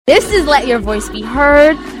This is Let Your Voice Be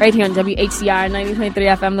Heard, right here on WHCR 90.3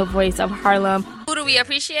 FM, the voice of Harlem. Who do we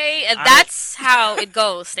appreciate? And that's how it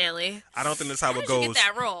goes, Stanley. I don't think that's how it How did goes. you get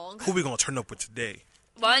that wrong? Who we gonna turn up with today?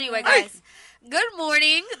 Well, anyway, guys. Good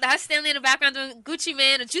morning. That's Stanley in the background doing Gucci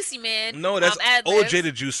Man or Juicy Man. No, that's ad-libs. OJ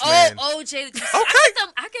the Juice Man. Oh, OJ the Juice.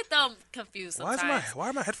 Okay. I get them confused sometimes. Why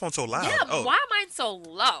are my headphones so loud? Yeah, why am mine so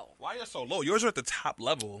low? Why are you so low? Yours are at the top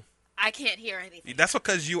level. I can't hear anything. That's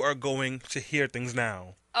because you are going to hear things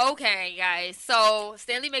now. Okay, guys. So,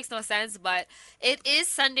 Stanley makes no sense, but it is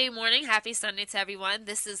Sunday morning. Happy Sunday to everyone.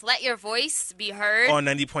 This is Let Your Voice Be Heard. On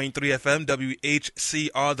 90.3 FM,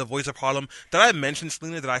 WHCR, the voice of Harlem. Did I mention,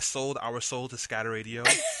 Selena, that I sold our soul to Scatter Radio?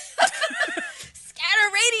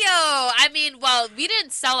 Scatter Radio! I mean, well, we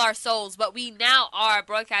didn't sell our souls, but we now are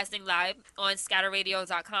broadcasting live on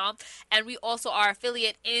scatterradio.com, and we also are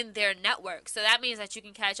affiliate in their network. So that means that you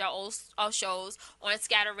can catch our shows on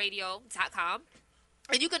scatterradio.com.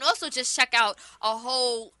 And you can also just check out a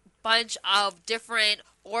whole bunch of different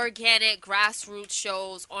organic grassroots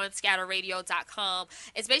shows on scatterradio.com.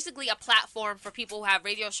 It's basically a platform for people who have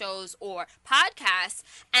radio shows or podcasts,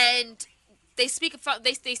 and they speak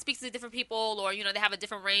to different people, or they have a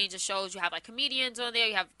different range of shows. You have like comedians on there,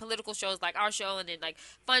 you have political shows like our show, and then like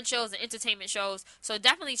fun shows and entertainment shows. So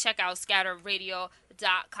definitely check out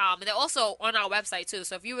scatterradio.com. And they're also on our website too.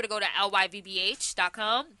 So if you were to go to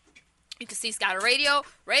lyvbh.com, you can see Scatter Radio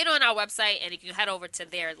right on our website, and you can head over to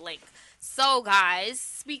their link. So, guys,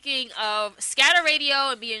 speaking of Scatter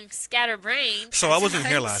Radio and being scatterbrained. So I wasn't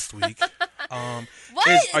here last week. What?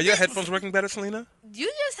 Are your headphones working better, Selena?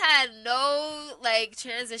 You just had no,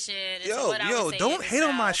 transition. Yo, don't hate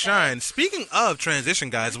on my shine. Speaking of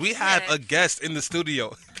transition, guys, we have a guest in the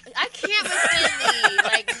studio. I can't with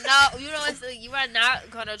Stanley. No, you are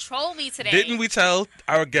not going to troll me today. Didn't we tell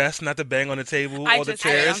our guest not to bang on the table or the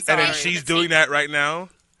chairs? And then she's doing that right now.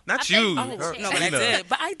 Not you. No, but I did.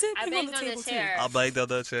 But I did bang on the table too. I banged on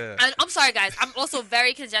the chair. I'm sorry, guys. I'm also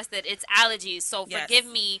very congested. It's allergies, so forgive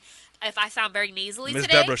me if I sound very nasally Miss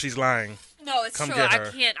today. Deborah, she's lying. No, it's Come true. get I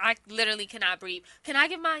her. can't. I literally cannot breathe. Can I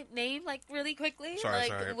give my name really quickly? Sorry.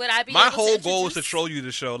 Would I be My able to whole goal is introduce- to troll you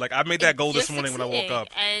the show. I made that goal this You're morning when I woke up.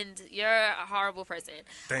 And you're a horrible person.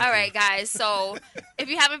 Thank All you. right, guys. So if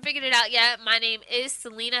you haven't figured it out yet, my name is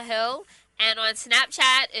Selena Hill. And on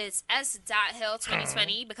Snapchat, it's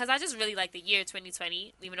s.hill2020 because I just really like the year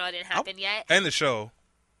 2020, even though it didn't happen yet. And the show.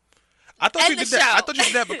 I thought you did that. I thought you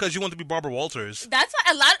did that because you wanted to be Barbara Walters. That's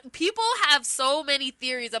why a lot of people have so many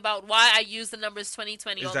theories about why I use the numbers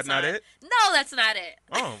 2020 all the time. Is that not it? No, that's not it.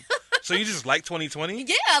 Oh. So you just like 2020?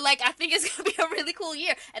 Yeah, I think it's going to be a really cool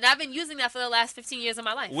year. And I've been using that for the last 15 years of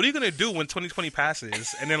my life. What are you going to do when 2020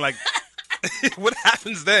 passes? And then, what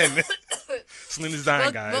happens then? Selena's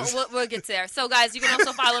dying, guys. We'll get there. So, guys, you can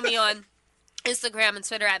also follow me on Instagram and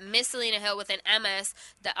Twitter at Miss Selena Hill with an MS,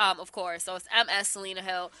 of course. So it's MS Selena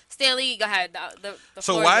Hill. Stanley, go ahead. The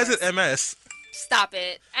So why is it MS? Stop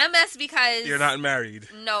it. MS because... You're not married.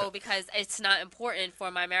 No, because it's not important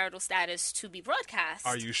for my marital status to be broadcast.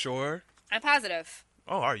 Are you sure? I'm positive.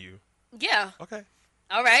 Oh, are you? Yeah. Okay.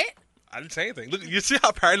 All right. I didn't say anything. Look, you see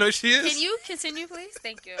how paranoid she is? Can you continue, please?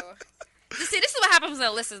 Thank you. See, this is what happens when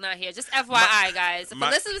Alyssa's not here. Just FYI, guys. If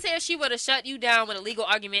Alyssa was here, she would have shut you down with a legal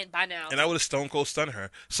argument by now. And I would have stone cold stunned her.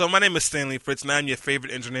 So my name is Stanley Fritz, and I'm your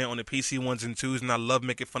favorite engineer on the PC 1s and 2s, and I love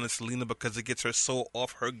making fun of Selena because it gets her so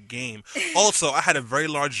off her game. Also, I had a very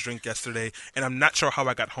large drink yesterday, and I'm not sure how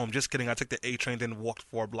I got home. Just kidding. I took the A train, then walked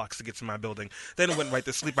 4 blocks to get to my building. Then went right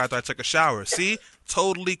to sleep after I took a shower. See?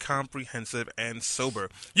 Totally comprehensive and sober.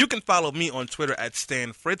 You can follow me on Twitter at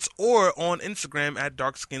Stan Fritz, or on Instagram at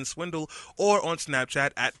DarkSkinSwindle, or on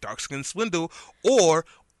Snapchat at DarkSkinSwindle, or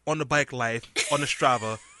on the Bike Life on the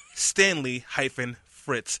Strava,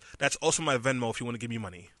 Stanley-Fritz. That's also my Venmo if you want to give me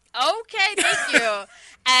money. Okay, thank you.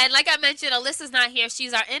 And like I mentioned, Alyssa's not here.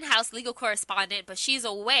 She's our in-house legal correspondent, but she's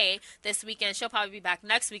away this weekend. She'll probably be back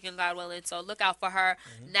next weekend, God willing, so look out for her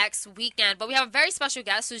next weekend. But we have a very special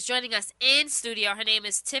guest who's joining us in studio. Her name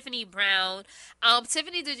is Tiffany Brown.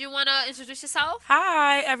 Tiffany, did you want to introduce yourself?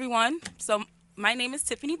 Hi, everyone. So my name is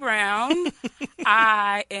Tiffany Brown.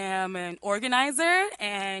 I am an organizer,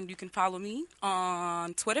 and you can follow me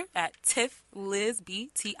on Twitter at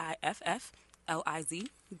TiffLizB, TiffLiz.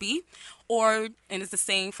 and it's the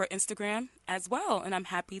same for Instagram as well. And I'm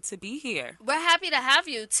happy to be here. We're happy to have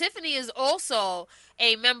you. Tiffany is also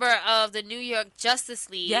a member of the New York Justice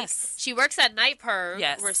League. Yes. She works at Night Purge,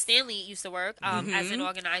 Yes. where Stanley used to work as an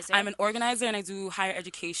organizer. I'm an organizer, and I do higher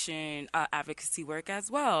education advocacy work as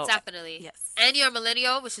well. Definitely. Yes. And you're a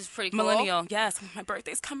millennial, which is pretty cool. Millennial, yes. My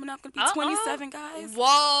birthday's coming up. Gonna be 27, guys.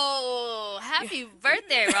 Whoa. Happy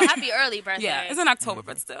birthday, bro. Happy early birthday. Yeah, it's in October,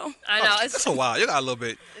 but still. I know. That's a while. You got a little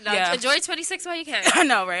bit. No, Yeah. enjoy 26 while you can. I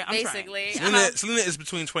know, right? I'm Basically. Selena is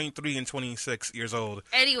between 23 and 26 years old.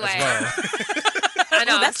 Anyway. As well. I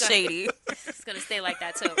know. Oh, that's shady. It's going to stay like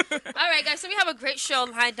that, too. All right, guys. So we have a great show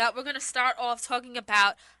lined up. We're going to start off talking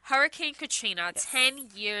about Hurricane Katrina, 10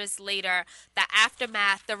 years later, the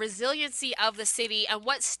aftermath, the resiliency of the city, and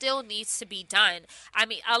what still needs to be done. I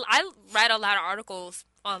mean, I read a lot of articles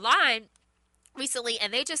online recently,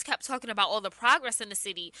 and they just kept talking about all the progress in the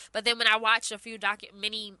city. But then when I watched a few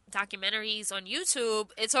mini documentaries on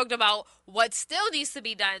YouTube, it talked about what still needs to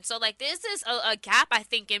be done. So, like, there's this a gap, I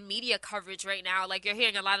think, in media coverage right now. Like, you're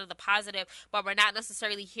hearing a lot of the positive, but we're not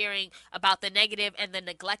necessarily hearing about the negative and the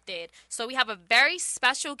neglected. So we have a very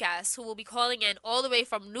special guest who will be calling in all the way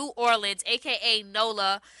from New Orleans, a.k.a.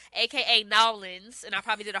 Nola, a.k.a. Nowlands. And I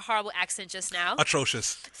probably did a horrible accent just now.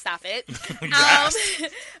 Atrocious. Stop it. Yes.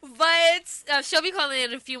 But she'll be calling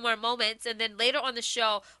in a few more moments. And then later on the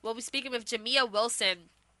show, we'll be speaking with Jamia Wilson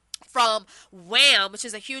from WHAM, which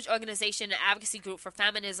is a huge organization and advocacy group for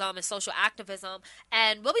feminism and social activism.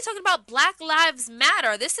 And we'll be talking about Black Lives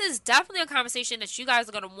Matter. This is definitely a conversation that you guys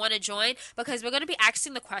are going to want to join, because we're going to be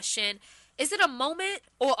asking the question, is it a moment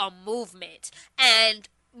or a movement? And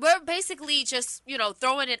we're basically just,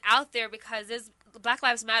 throwing it out there because Black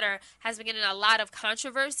Lives Matter has been getting a lot of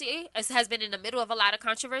controversy. It has been in the middle of a lot of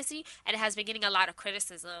controversy, and it has been getting a lot of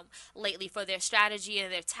criticism lately for their strategy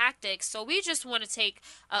and their tactics. So we just want to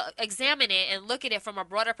examine it and look at it from a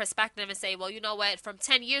broader perspective and say, well, you know what, from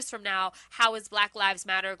 10 years from now, how is Black Lives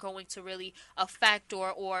Matter going to really affect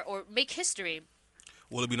or make history?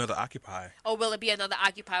 Will it be another Occupy? Or will it be another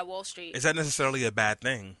Occupy Wall Street? Is that necessarily a bad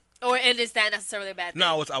thing? And is that necessarily a bad thing?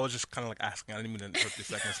 No, I was just kind of like asking. I didn't mean to interrupt you,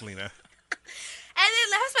 second, Selena. And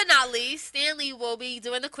then last but not least, Stanley will be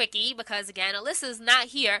doing the quickie because, again, Alyssa's not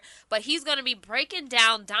here, but he's going to be breaking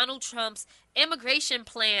down Donald Trump's immigration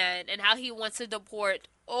plan and how he wants to deport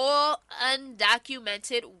all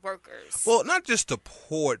undocumented workers. Well, not just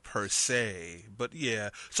deport per se, but yeah.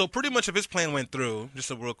 So pretty much if his plan went through,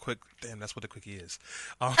 just a real quick, damn, that's what the quickie is.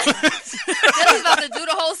 This is about to do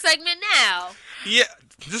the whole segment now. Yeah,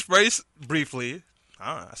 just very briefly,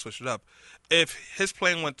 I switched it up. If his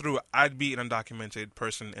plan went through, I'd be an undocumented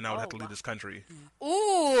person and I would have to leave this country.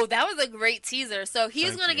 Ooh, that was a great teaser. So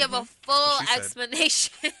he's going to give a full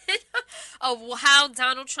explanation of how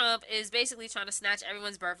Donald Trump is basically trying to snatch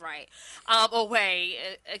everyone's birthright away,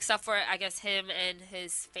 except for, I guess, him and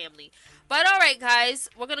his family. But all right, guys,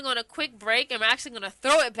 we're going to go on a quick break, and we're actually going to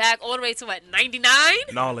throw it back all the way to, what, 99?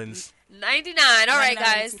 Nolans. 99. All right,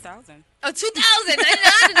 guys. 2000. Oh, 2000.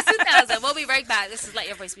 99 and 2000. We'll be right back. This is Let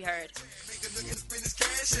Your Voice Be Heard.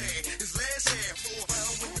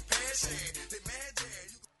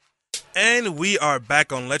 And we are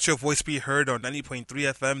back on Let Your Voice Be Heard on 90.3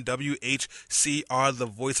 FM WHCR, the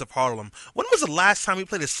voice of Harlem. When was the last time we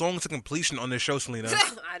played a song to completion on this show, Selena?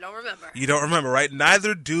 I don't remember. You don't remember, right?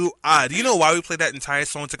 Neither do I. Do you know why we played that entire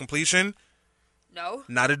song to completion? No.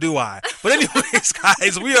 Neither do I. But anyways,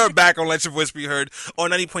 guys, we are back on Let Your Voice Be Heard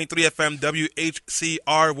on 90.3 FM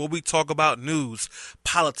WHCR, where we talk about news,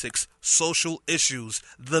 politics, social issues,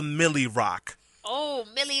 the Millie Rock. Oh,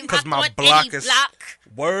 Millie Because Rock my on block any is block.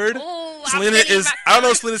 Word. Oh, Selena I'm Millie is. Rock. I don't know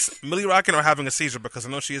if Selena's Millie rocking or having a seizure because I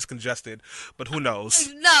know she is congested, but who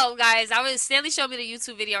knows? No, guys. Stanley showed me the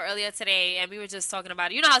YouTube video earlier today, and we were just talking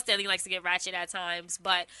about it. You know how Stanley likes to get ratchet at times,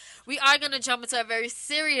 but we are going to jump into a very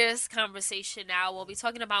serious conversation now. We'll be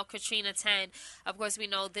talking about Katrina 10. Of course, we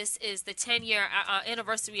know this is the 10-year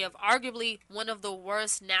anniversary of arguably one of the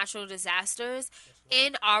worst natural disasters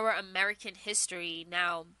in our American history.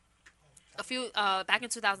 Now, back in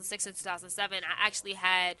 2006 and 2007, I actually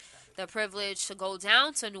had the privilege to go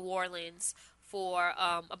down to New Orleans for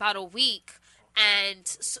about a week and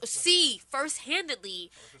see first-handedly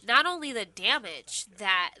not only the damage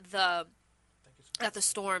that the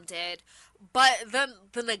storm did, but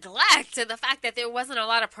the neglect and the fact that there wasn't a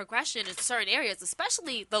lot of progression in certain areas,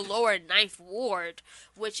 especially the lower Ninth Ward,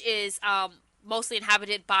 which is mostly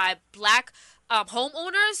inhabited by Black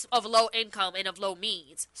homeowners of low income and of low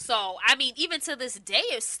means. So, I mean, even to this day,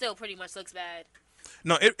 it still pretty much looks bad.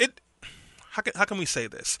 No, how can we say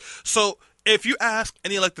this? So If you ask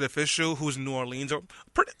any elected official who's in New Orleans, or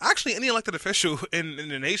actually any elected official in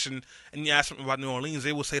the nation, and you ask them about New Orleans,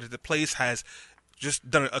 they will say that the place has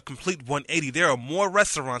just done a complete 180. There are more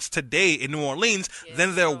restaurants today in New Orleans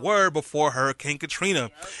than there were before Hurricane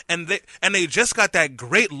Katrina. Yep. And they just got that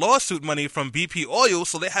great lawsuit money from BP Oil,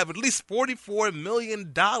 so they have at least $44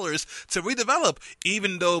 million to redevelop,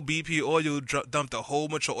 even though BP Oil dumped a whole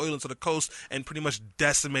bunch of oil into the coast and pretty much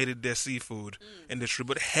decimated their seafood industry.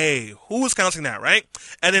 But hey, who's counting that, right?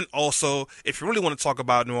 And then also, if you really want to talk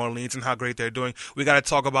about New Orleans and how great they're doing, we got to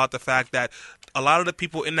talk about the fact that a lot of the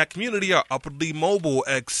people in that community are upwardly mobile,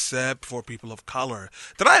 except for people of color.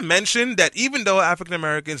 Did I mention that even though African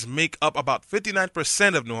Americans make up about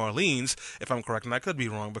 59% of New Orleans, if I'm correct, and I could be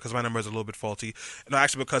wrong because my number is a little bit faulty, no,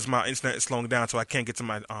 actually because my internet is slowing down, so I can't get to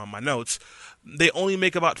my my notes. They only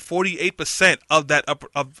make about 48% of that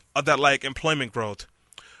of that like employment growth,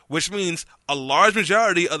 which means a large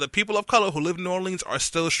majority of the people of color who live in New Orleans are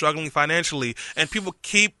still struggling financially. And people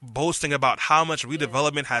keep boasting about how much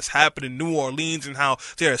redevelopment has happened in New Orleans and how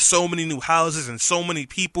there are so many new houses and so many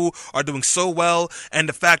people are doing so well. And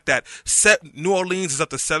the fact that New Orleans is up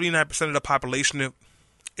to 79% of the population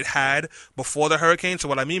it had before the hurricane. So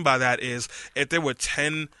what I mean by that is if there were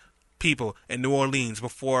 10 people in New Orleans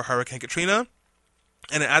before Hurricane Katrina,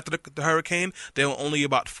 and then after the hurricane, there were only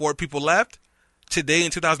about 4 people left. Today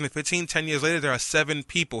in 2015, 10 years later, there are 7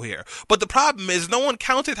 people here. But the problem is no one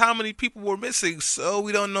counted how many people were missing, so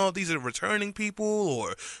we don't know if these are returning people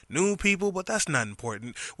or new people, but that's not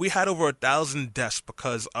important. We had over 1,000 deaths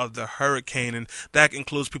because of the hurricane, and that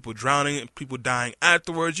includes people drowning and people dying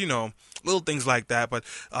afterwards, you know, little things like that. But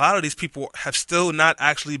a lot of these people have still not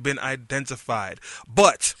actually been identified.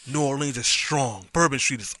 But New Orleans is strong. Bourbon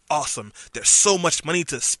Street is awesome. There's so much money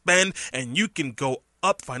to spend, and you can go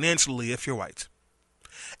up financially if you're white.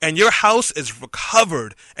 And your house is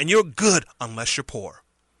recovered, and you're good unless you're poor.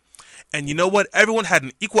 And you know what? Everyone had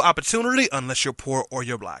an equal opportunity unless you're poor or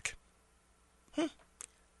you're black.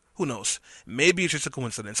 Who knows? Maybe it's just a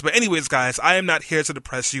coincidence. But anyways, guys, I am not here to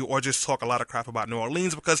depress you or just talk a lot of crap about New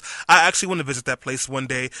Orleans because I actually want to visit that place one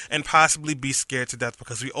day and possibly be scared to death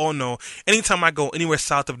because we all know anytime I go anywhere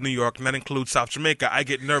south of New York, and that includes South Jamaica, I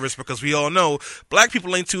get nervous because we all know black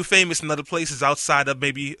people ain't too famous in other places outside of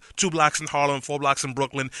maybe 2 blocks in Harlem, 4 blocks in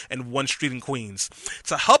Brooklyn, and 1 street in Queens.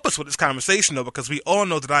 To help us with this conversation, though, because we all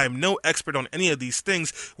know that I am no expert on any of these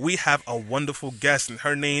things, we have a wonderful guest, and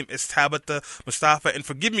her name is Tabitha Mustafa. And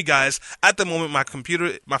forgive me, guys, at the moment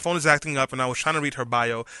my phone is acting up and I was trying to read her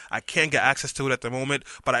bio. I can't get access to it at the moment,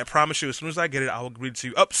 but I promise you as soon as I get it, I will read it to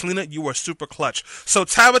you. Selena, you are super clutch. So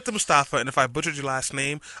Tabitha Mustafa, and if I butchered your last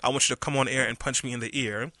name, I want you to come on air and punch me in the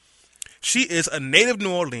ear. She is a native New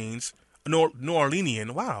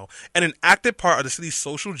Orleanian, wow, and an active part of the city's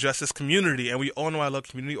social justice community, and we all know I love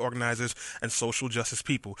community organizers and social justice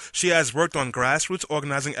people. She has worked on grassroots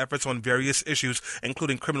organizing efforts on various issues,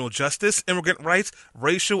 including criminal justice, immigrant rights,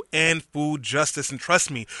 racial, and food justice. And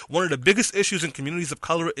trust me, one of the biggest issues in communities of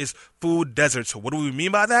color is food deserts. So what do we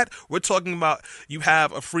mean by that? We're talking about you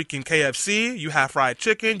have a freaking KFC, you have fried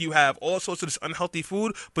chicken, you have all sorts of this unhealthy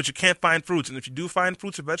food, but you can't find fruits. And if you do find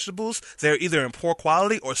fruits or vegetables, they're either in poor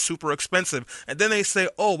quality or super expensive. And then they say,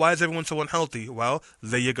 oh, why is everyone so unhealthy? Well,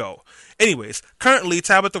 there you go. Anyways, currently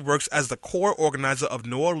Tabitha works as the core organizer of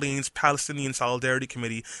New Orleans Palestinian Solidarity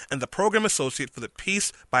Committee and the program associate for the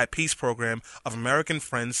Piece by Piece program of American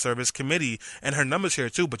Friends Service Committee. And her number's here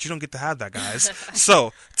too, but you don't get to have that, guys.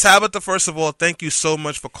 So, Tabitha, first of all, thank you so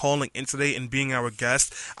much for calling in today and being our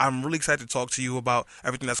guest. I'm really excited to talk to you about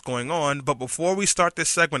everything that's going on. But before we start this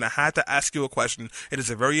segment, I had to ask you a question. It is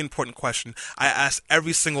a very important question. I ask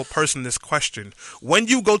every single person this question. When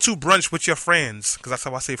you go to brunch with your friends, because that's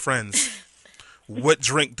how I say friends, what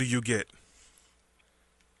drink do you get?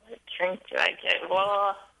 What drink do I get?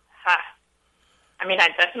 Well, I mean, I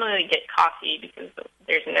definitely get coffee because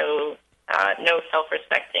there's no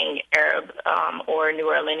self-respecting Arab or New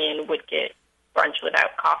Orleanian would get brunch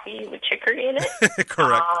without coffee with chicory in it.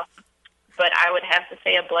 Correct. But I would have to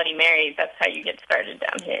say a Bloody Mary. That's how you get started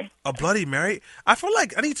down here. A Bloody Mary? I feel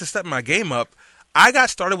like I need to step my game up. I got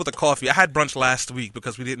started with a coffee. I had brunch last week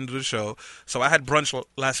because we didn't do the show. So I had brunch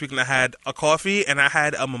last week and I had a coffee and I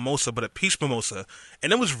had a mimosa, but a peach mimosa.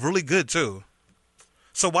 And it was really good too.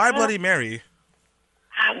 So why Bloody Mary?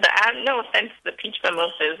 No offense, the peach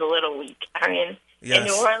mimosa is a little weak. I mean, yes. In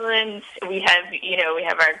New Orleans, we have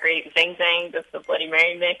our great Zing Zang, that's the Bloody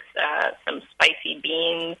Mary mix, some spicy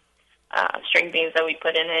beans, string beans that we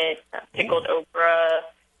put in it, pickled okra,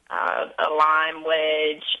 a lime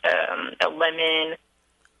wedge, a lemon,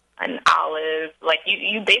 an olive. Like,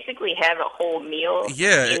 you basically have a whole meal.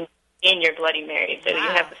 Yeah. in your Bloody Mary. So you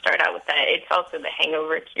have to start out with that. It's also the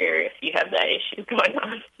hangover cure if you have that issue going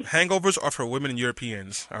on. Hangovers are for women and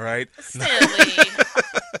Europeans, all right? Stanley.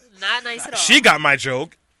 Not nice at all. She got my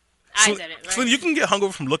joke. I didn't, right? Slim, you can get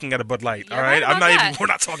hungover from looking at a Bud Light, You're all right? right about that. We're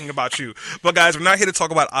not talking about you. But guys, we're not here to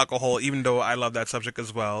talk about alcohol, even though I love that subject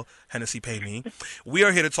as well. Hennessy, pay me. We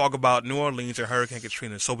are here to talk about New Orleans and Hurricane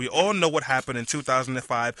Katrina. So we all know what happened in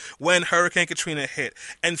 2005 when Hurricane Katrina hit.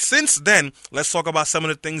 And since then, let's talk about some of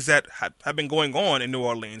the things that have been going on in New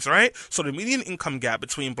Orleans, all right? So the median income gap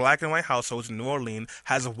between black and white households in New Orleans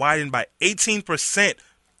has widened by 18%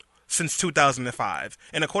 since 2005.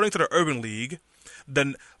 And according to the Urban League,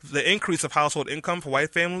 the increase of household income for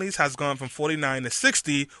white families has gone from 49 to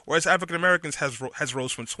 60, whereas African Americans has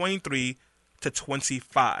rose from 23 to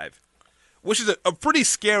 25, which is a pretty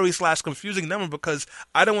scary / confusing number, because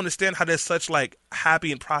I don't understand how there's such like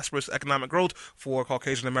happy and prosperous economic growth for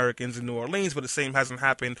Caucasian Americans in New Orleans, but the same hasn't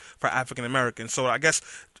happened for African Americans. So I guess,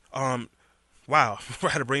 wow, I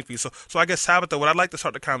had a brain freeze. So I guess, Tabitha, what I'd like to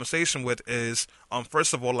start the conversation with is,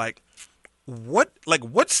 first of all,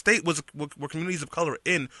 what state were communities of color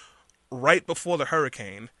in right before the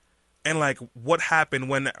hurricane, and like what happened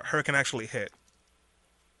when the hurricane actually hit?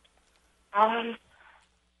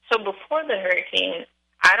 So before the hurricane,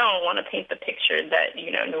 I don't want to paint the picture that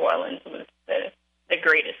New Orleans was the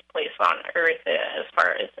greatest place on earth as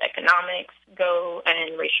far as economics go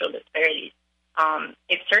and racial disparities.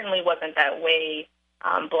 It certainly wasn't that way.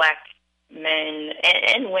 Black men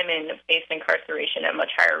and women faced incarceration at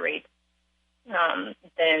much higher rates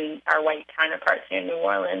than our white counterparts here in New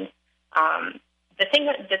Orleans. The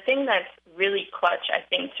thing that's really clutch, I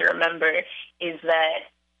think, to remember is that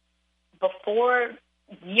for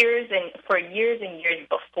years and years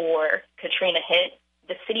before Katrina hit,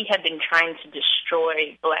 the city had been trying to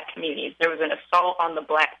destroy black communities. There was an assault on the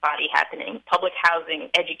black body happening. Public housing,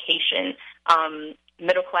 education,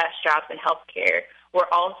 middle-class jobs, and healthcare were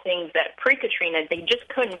all things that pre-Katrina they just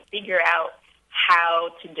couldn't figure out how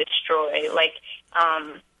to destroy. Like,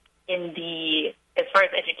 as far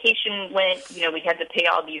as education went, we had to pay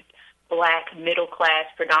all these black middle class,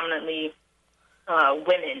 predominantly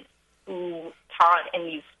women who taught in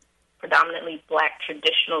these predominantly black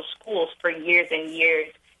traditional schools for years and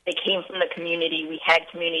years. They came from the community. We had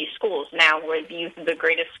community schools. Now, were these the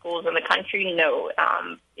greatest schools in the country? No.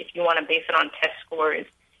 If you want to base it on test scores,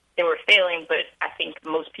 they were failing, but I think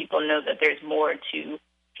most people know that there's more to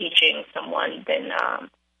teaching someone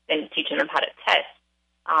than teaching them how to test.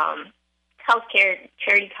 Healthcare,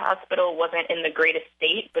 Charity Hospital wasn't in the greatest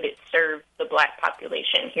state, but it served the black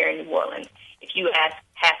population here in New Orleans. If you ask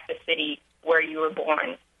half the city where you were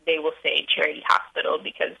born, they will say Charity Hospital,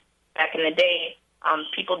 because back in the day,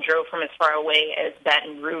 people drove from as far away as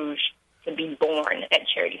Baton Rouge to be born at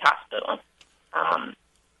Charity Hospital.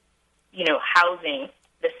 Housing,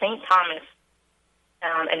 the St. Thomas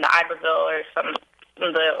and the Iberville are some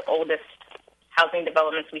of the oldest housing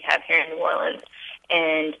developments we have here in New Orleans.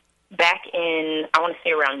 And back in, I want to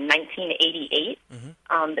say around 1988,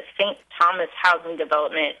 the St. Thomas housing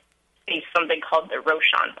development faced something called the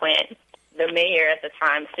Rochon Plan. The mayor at the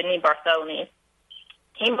time, Sidney Bartholomew,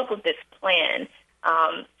 came up with this plan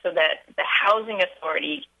so that the housing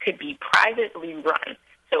authority could be privately run.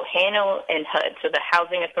 So HANO and HUD, so the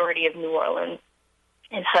Housing Authority of New Orleans,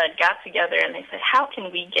 and HUD got together and they said, how can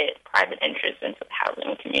we get private interest into the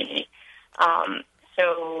housing community?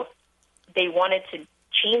 So they wanted to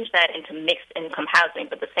change that into mixed income housing,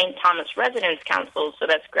 but the St. Thomas Residents Council, so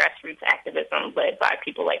that's grassroots activism led by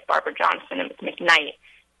people like Barbara Johnson and McKnight,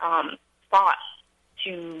 fought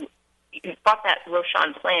that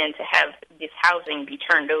Rochon Plan to have this housing be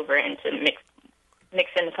turned over into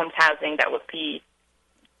mixed income housing that would be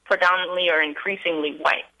predominantly or increasingly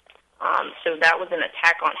white. So that was an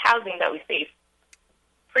attack on housing that we faced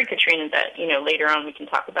pre-Katrina that, later on we can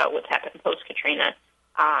talk about what's happened post-Katrina,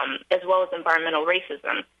 as well as environmental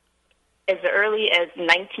racism. As early as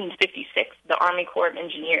 1956, the Army Corps of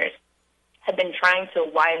Engineers had been trying to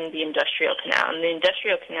widen the Industrial Canal. And the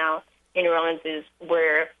Industrial Canal in New Orleans is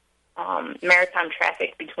where maritime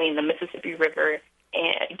traffic between the Mississippi River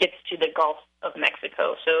and gets to the Gulf of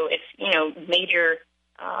Mexico. So it's, major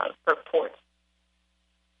for ports.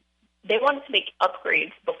 They wanted to make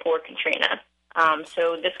upgrades before Katrina.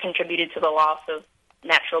 So this contributed to the loss of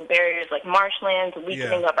natural barriers like marshlands,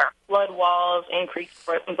 weakening of our flood walls, increased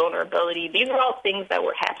vulnerability. These are all things that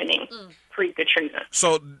were happening pre-Katrina.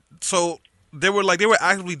 So they were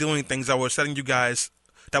actively doing things that were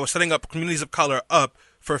setting up communities of color up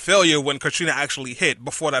for failure when Katrina actually hit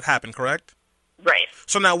before that happened, correct? Right.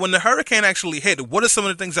 So now, when the hurricane actually hit, what are some of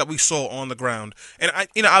the things that we saw on the ground? And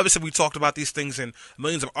obviously, we talked about these things in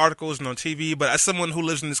millions of articles and on TV. But as someone who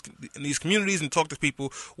lives in these communities and talk to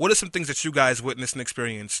people, what are some things that you guys witnessed and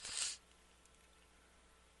experienced?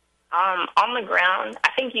 On the ground, I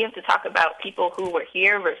think you have to talk about people who were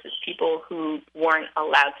here versus people who weren't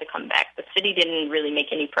allowed to come back. The city didn't really make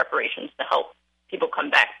any preparations to help people come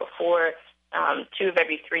back before. 2 of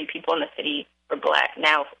every 3 people in the city were black.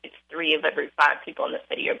 Now it's 3 of every 5 people in the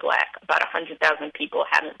city are black. About 100,000 people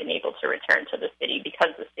haven't been able to return to the city because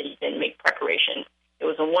the city didn't make preparations. It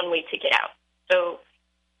was a one-way ticket out. So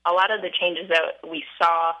a lot of the changes that we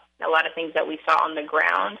saw, a lot of things that we saw on the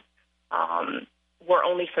ground, were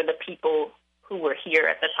only for the people who were here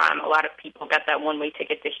at the time. A lot of people got that one-way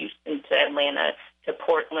ticket to Houston, to Atlanta, to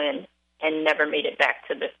Portland, and never made it back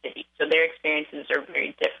to the city. So their experiences are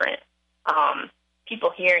very different.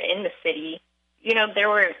 People here in the city, there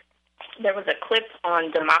was a clip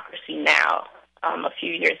on Democracy Now! A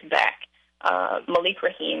few years back. Malik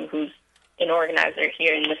Rahim, who's an organizer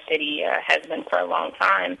here in the city, has been for a long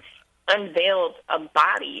time, unveiled a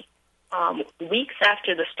body weeks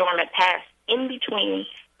after the storm had passed, in between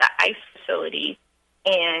the ICE facility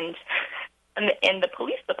and the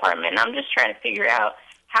police department. I'm just trying to figure out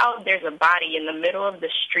how there's a body in the middle of the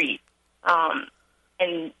street,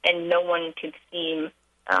 and no one could seem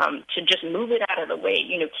to just move it out of the way.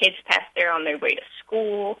 Kids passed there on their way to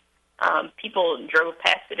school. People drove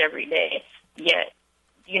past it every day, yet,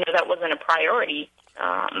 that wasn't a priority.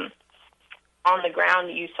 On the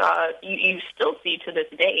ground, you still see to this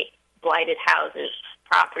day blighted houses,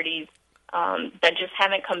 properties, that just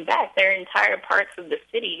haven't come back. There are entire parts of the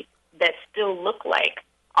city that still look like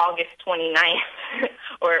August 29th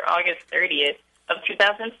or August 30th of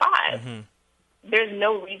 2005. Mm-hmm. There's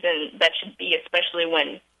no reason that should be, especially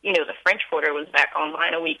when, the French Quarter was back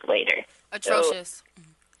online a week later. Atrocious.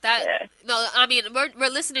 No, I mean, we're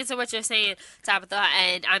listening to what you're saying, Tabitha,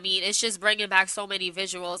 and I mean, it's just bringing back so many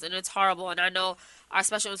visuals, and it's horrible. And I know our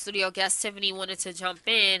special studio guest, Tiffany, wanted to jump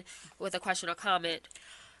in with a question or comment.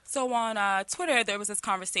 So on Twitter, there was this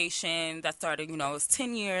conversation that started, it was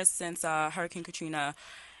 10 years since Hurricane Katrina,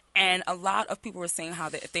 and a lot of people were saying how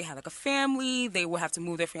if they had, like, a family, they would have to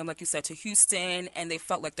move their family, like you said, to Houston, and they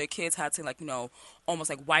felt like their kids had to, like, almost,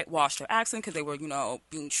 like, whitewash their accent because they were,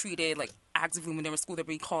 being treated, like, actively when they were in school, they're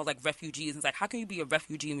being called, like, refugees. And it's like, how can you be a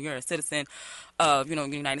refugee when you're a citizen of, the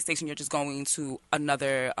United States and you're just going to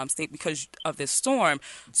another state because of this storm?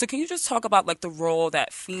 So can you just talk about, like, the role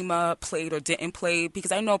that FEMA played or didn't play?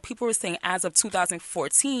 Because I know people were saying as of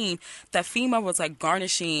 2014 that FEMA was, like,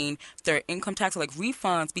 garnishing their income tax or, like,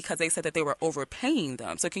 refunds because they said that they were overpaying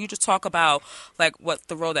them. So can you just talk about, like, what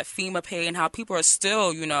the role that FEMA played and how people are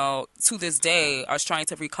still, to this day are trying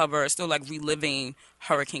to recover, still, like, reliving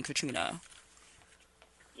Hurricane Katrina?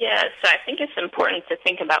 Yeah, so I think it's important to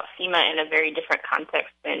think about FEMA in a very different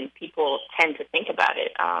context than people tend to think about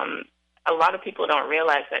it. A lot of people don't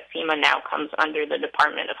realize that FEMA now comes under the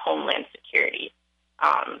Department of Homeland Security.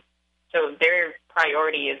 So their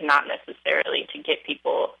priority is not necessarily to get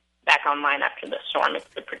people back online after the storm, it's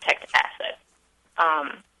to protect assets.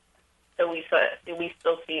 So we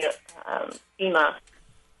still see FEMA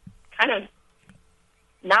kind of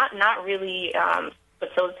not really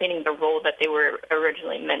facilitating the role that they were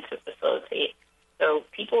originally meant to facilitate. So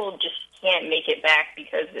people just can't make it back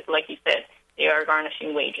because, like you said, they are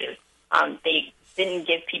garnishing wages. They didn't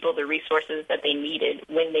give people the resources that they needed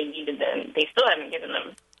when they needed them. They still haven't given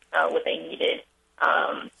them what they needed.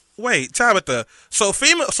 Wait, Tabitha. So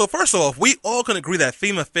FEMA. So first off, we all can agree that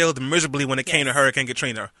FEMA failed miserably when it came to Hurricane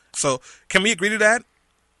Katrina. So can we agree to that?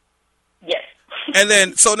 Yes. And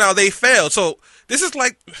then, so now they failed. So this is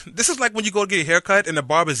like when you go to get a haircut and the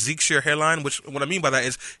barber zekes your hairline, which what I mean by that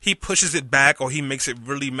is he pushes it back or he makes it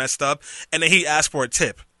really messed up, and then he asks for a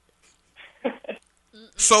tip.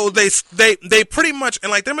 So they pretty much,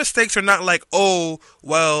 and like their mistakes are not like, oh,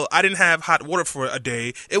 well, I didn't have hot water for a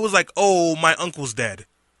day. It was like, oh, my uncle's dead.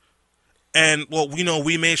 And, well,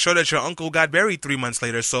 we made sure that your uncle got buried 3 months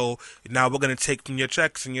later, so now we're going to take from your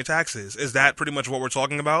checks and your taxes. Is that pretty much what we're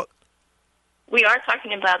talking about? We are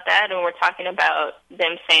talking about that, and we're talking about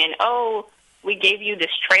them saying, oh, we gave you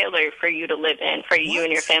this trailer for you to live in, for you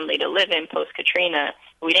and your family to live in post-Katrina.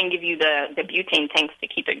 We didn't give you the butane tanks to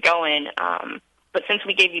keep it going. But since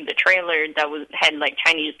we gave you the trailer that had like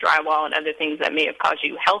Chinese drywall and other things that may have caused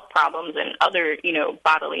you health problems and other,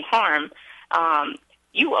 bodily harm,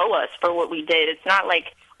 you owe us for what we did. It's not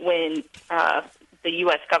like when the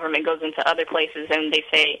U.S. government goes into other places and they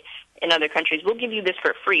say in other countries, we'll give you this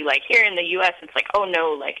for free. Like here in the U.S., it's like, oh,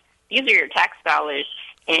 no, like these are your tax dollars,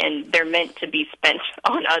 and they're meant to be spent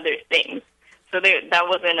on other things. So that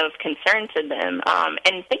wasn't of concern to them.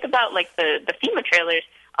 And think about like the FEMA trailers.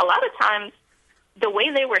 A lot of times, the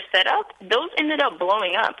way they were set up, those ended up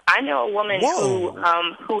blowing up. I know a woman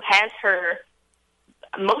who has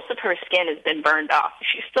most of her skin has been burned off.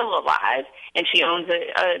 She's still alive, and she owns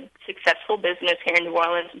a successful business here in New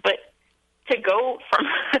Orleans. But to go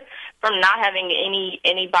from not having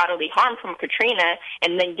any bodily harm from Katrina,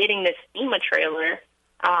 and then getting this FEMA trailer,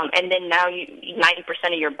 and then now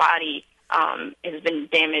 90% of your body has been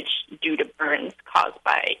damaged due to burns caused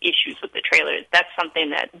by issues with the trailers. That's something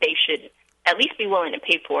that they should at least be willing to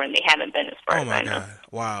pay for, and they haven't been as far as I know. Oh, my God.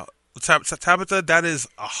 Wow. Tabitha, that is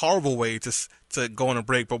a horrible way to go on a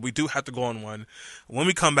break, but we do have to go on one. When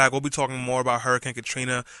we come back, we'll be talking more about Hurricane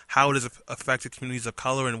Katrina, how it has affected communities of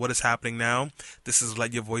color, and what is happening now. This is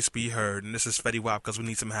Let Your Voice Be Heard, and this is Fetty Wap, because we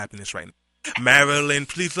need some happiness right now. Marilyn,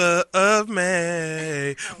 please love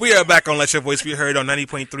me. We are back on Let Your Voice Be Heard on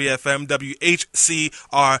 90.3 FM,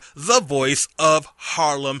 WHCR, the voice of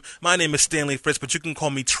Harlem. My name is Stanley Fritz, but you can call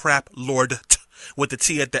me Trap Lord with the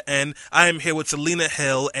T at the end. I am here with Selena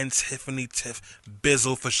Hill and Tiffany Tiff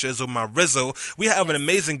Bizzle for Shizzle My Rizzle. We have an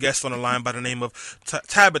amazing guest on the line by the name of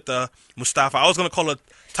Tabitha Mustafa. I was going to call her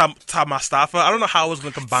Mustafa. I don't know how I was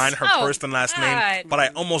going to combine her first and last name, but I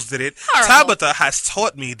almost did it. Horrible. Tabitha has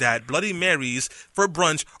taught me that Bloody Marys for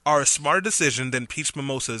brunch are a smarter decision than peach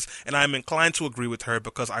mimosas, and I'm inclined to agree with her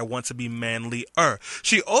because I want to be manlier.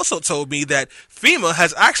 She also told me that FEMA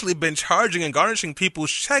has actually been charging and garnishing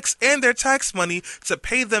people's checks and their tax money to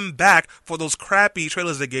pay them back for those crappy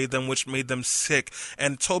trailers they gave them, which made them sick,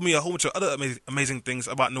 and told me a whole bunch of other amazing things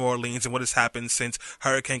about New Orleans and what has happened since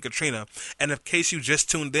Hurricane Katrina. And in case you just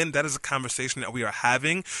tuned in, that is a conversation that we are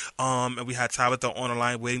having, and we had Tabitha on the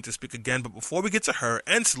line waiting to speak again. But before we get to her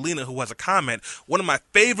and Selena, who has a comment, one of my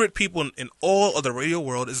favorite people in all of the radio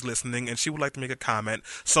world is listening, and she would like to make a comment.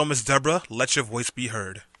 So, Miss Deborah, let your voice be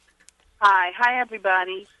heard. Hi,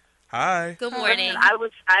 everybody. Hi. Good morning. I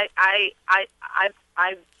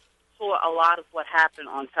saw a lot of what happened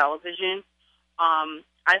on television.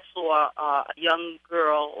 I saw a young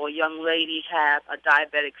girl or young lady have a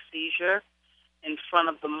diabetic seizure in front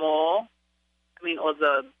of the mall. Or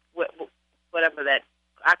the whatever that,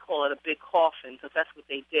 I call it a big coffin, because that's what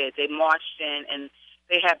they did. They marched in, and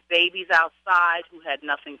they had babies outside who had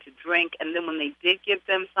nothing to drink. And then when they did give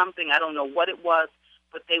them something, I don't know what it was,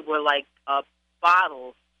 but they were like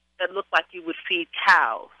bottles that looked like you would feed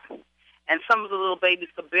cows. And some of the little babies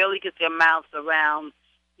could barely get their mouths around,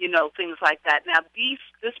 things like that. Now,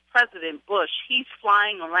 this President Bush, he's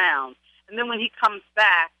flying around, and then when he comes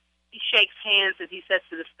back, he shakes hands and he says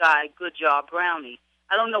to this guy, "Good job, Brownie."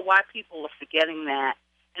 I don't know why people are forgetting that.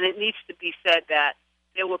 And it needs to be said that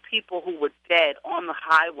there were people who were dead on the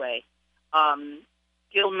highway.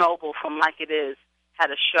 Gil Noble from Like It Is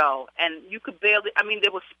had a show, and you could barely,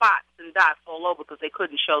 there were spots and dots all over because they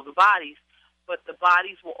couldn't show the bodies, but the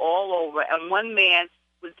bodies were all over. And one man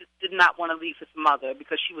did not want to leave his mother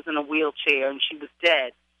because she was in a wheelchair and she was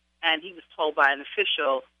dead. And he was told by an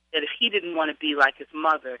official that if he didn't want to be like his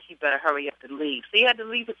mother, he better hurry up and leave. So he had to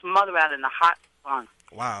leave his mother out in the hot sun.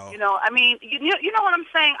 Wow. You know what I'm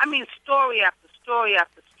saying? Story after story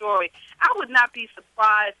after story. I would not be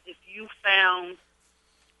surprised if you found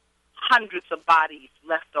hundreds of bodies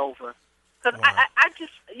left over. Because I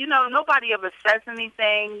just, nobody ever says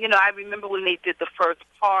anything. I remember when they did the first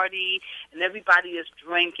party and everybody is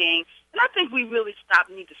drinking. And I think we really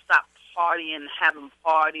need to stop partying, having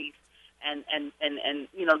parties. And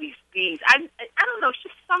these bees. I don't know. It's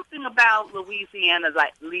just something about Louisiana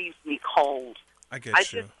that leaves me cold. I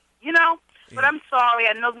get you. But I'm sorry.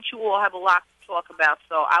 I know that you all have a lot to talk about,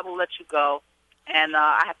 so I will let you go. And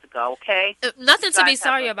I have to go, okay? Nothing to be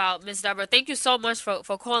sorry about, Ms. Deborah. Thank you so much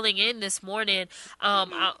for calling in this morning.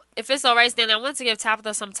 If it's all right, then I want to give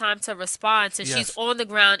Tabitha some time to respond, since she's on the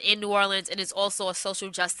ground in New Orleans and is also a social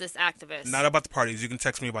justice activist. Not about the parties. You can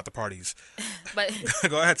text me about the parties. But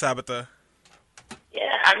go ahead, Tabitha. Yeah,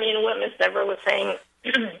 what Ms. Deborah was saying,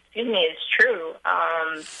 is true.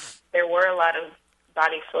 There were a lot of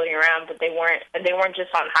bodies floating around, but they weren't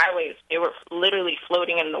just on highways. They were literally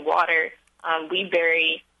floating in the water. We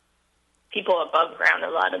bury people above ground a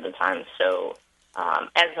lot of the time, so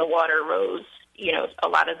as the water rose, a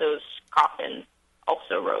lot of those coffins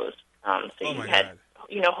also rose. So you had,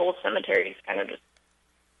 whole cemeteries kind of just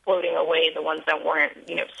floating away, the ones that weren't,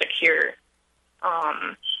 secure.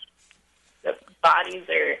 The bodies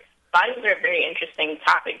are a very interesting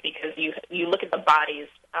topic, because you look at the bodies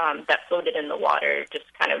that floated in the water, just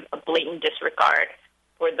kind of a blatant disregard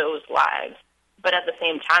for those lives. But at the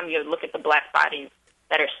same time, you look at the black bodies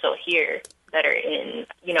that are still here, that are in,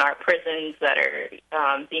 our prisons that are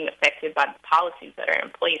being affected by the policies that are in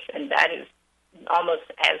place, and that is almost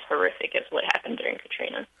as horrific as what happened during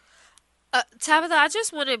Katrina. Tabitha, I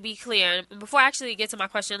just want to be clear. Before I actually get to my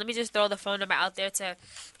question, let me just throw the phone number out there to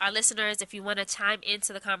our listeners. If you want to chime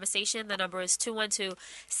into the conversation, the number is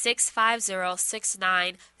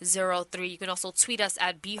 212-650-6903. You can also tweet us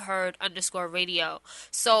at BeHeard_radio.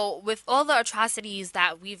 So with all the atrocities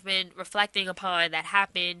that we've been reflecting upon that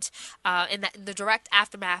happened in the direct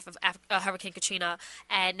aftermath of Hurricane Katrina,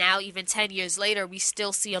 and now even 10 years later, we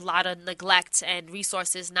still see a lot of neglect and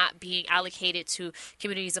resources not being allocated to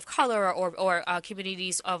communities of color or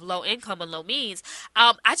communities of low income and low means.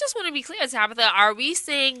 I just want to be clear, Tabitha, are we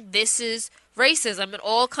saying this is racism? It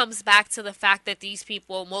all comes back to the fact that these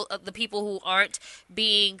people, the people who aren't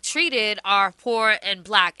being treated, are poor and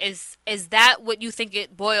black. Is that what you think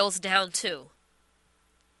it boils down to?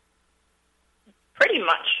 Pretty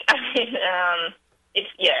much. I mean,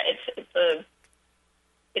 it's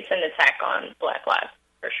an attack on Black lives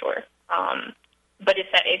for sure. But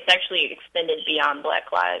it's actually extended beyond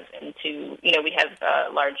Black lives into, we have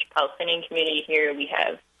a large Palestinian community here. We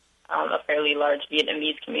have a fairly large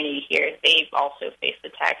Vietnamese community here. They've also faced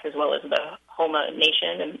attacks, as well as the Homa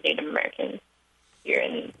Nation and Native Americans here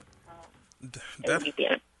in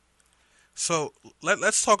Louisiana. So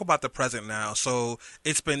let's talk about the present now. So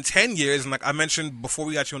it's been 10 years, and like I mentioned before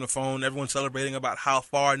we got you on the phone, everyone's celebrating about how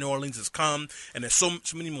far New Orleans has come, and there's so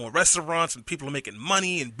many more restaurants, and people are making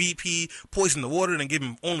money, and BP poisoned the water and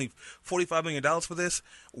giving only $45 million for this.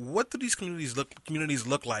 What do these communities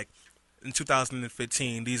look like in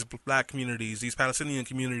 2015? These black communities, these Palestinian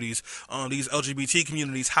communities, these LGBT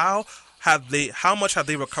communities. How much have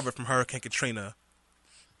they recovered from Hurricane Katrina,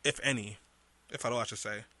 if any, if at all, I should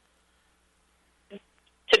say?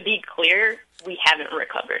 To be clear, we haven't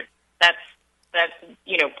recovered. That's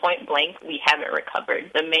point blank. We haven't recovered.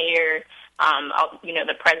 The mayor,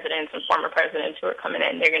 the presidents and former presidents who are coming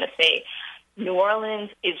in, they're going to say New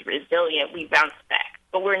Orleans is resilient. We bounced back,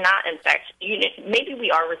 but we're not. In fact, maybe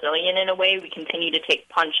we are resilient in a way. We continue to take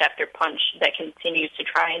punch after punch that continues to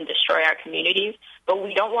try and destroy our communities, but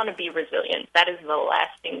we don't want to be resilient. That is the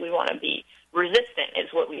last thing we want to be. Resistant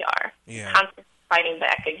is what we are. Yeah. Constantly fighting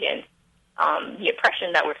back against the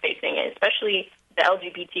oppression that we're facing, and especially the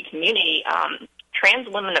LGBT community. Trans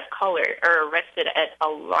women of color are arrested at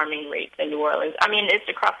alarming rates in New Orleans. I mean, it's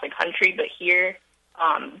across the country, but here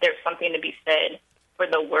there's something to be said for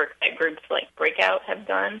the work that groups like Breakout have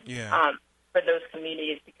done for those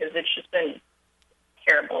communities, because it's just been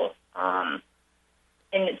terrible. And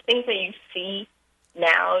it's things that you see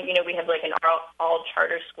now, we have like an all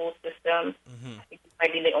charter school system. Mm-hmm. I think it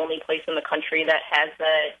might be the only place in the country that has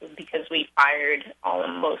that, because we fired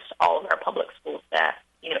almost all of our public school staff,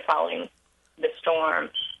 following the storm.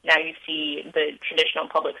 Now you see the traditional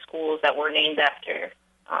public schools that were named after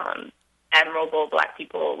admirable black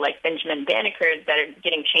people like Benjamin Banneker that are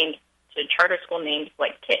getting changed to charter school names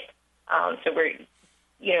like KIT. So we're,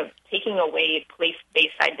 taking away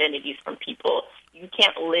place-based identities from people. You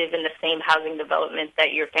can't live in the same housing development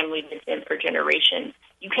that your family lived in for generations.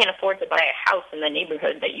 You can't afford to buy a house in the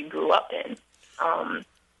neighborhood that you grew up in.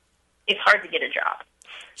 It's hard to get a job.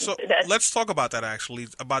 So let's talk about that, actually,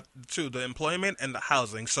 about the employment and the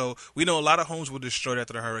housing. So we know a lot of homes were destroyed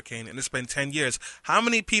after the hurricane, and it's been 10 years. How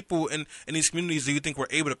many people in these communities do you think were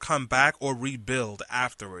able to come back or rebuild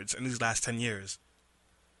afterwards in these last 10 years?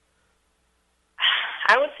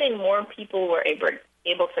 I would say more people were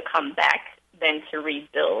able to come back than to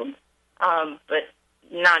rebuild, but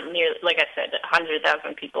not nearly. Like I said,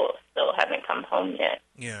 100,000 people still haven't come home yet.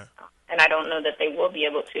 Yeah. And I don't know that they will be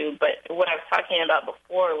able to. But what I was talking about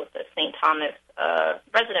before with the St. Thomas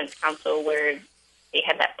Residence Council, where they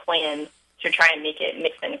had that plan to try and make it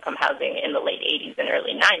mixed income housing in the late 80s and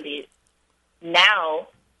early 90s, now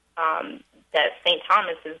that St.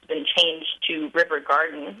 Thomas has been changed to River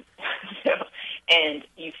Garden, and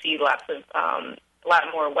you see a lot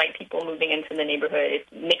more white people moving into the neighborhood.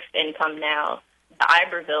 It's mixed income now. The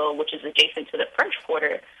Iberville, which is adjacent to the French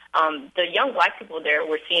Quarter, the young black people there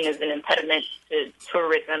were seen as an impediment to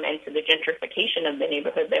tourism and to the gentrification of the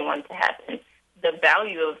neighborhood they wanted to happen. The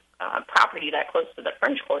value of property that close to the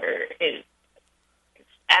French Quarter is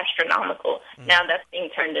astronomical. Mm. Now that's being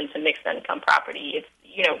turned into mixed income property. It's,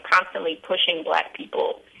 constantly pushing black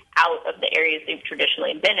people out of the areas they've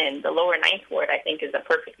traditionally been in. The lower Ninth Ward, I think, is a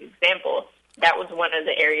perfect example. That was one of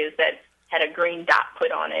the areas that had a green dot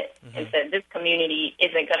put on it and said, this community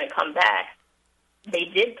isn't going to come back. They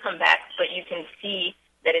did come back, but you can see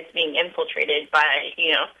that it's being infiltrated by,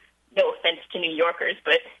 no offense to New Yorkers,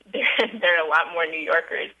 but there are a lot more New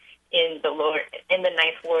Yorkers in the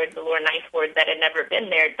Ninth Ward, the lower Ninth Ward, that had never been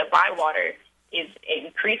there, the bywater is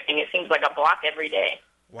increasing. It seems like a block every day.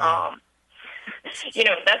 Wow.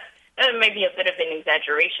 That may be a bit of an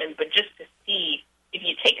exaggeration, but just to see, if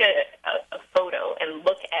you take a photo and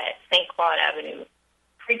look at St. Claude Avenue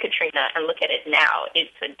pre-Katrina and look at it now, it's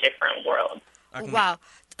a different world. Wow.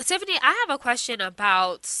 Tiffany, I have a question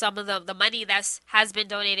about some of the money that has been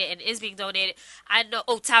donated and is being donated. I know,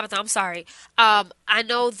 Tabitha, I'm sorry. I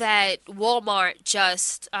know that Walmart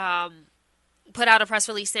just put out a press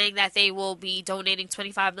release saying that they will be donating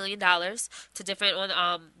 $25 million to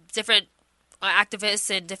different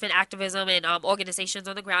activists and different activism and organizations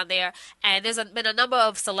on the ground there. And there's been a number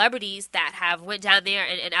of celebrities that have went down there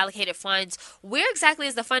and allocated funds. Where exactly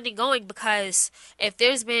is the funding going? Because if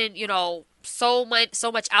there's been, so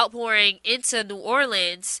much outpouring into New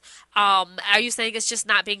Orleans, are you saying it's just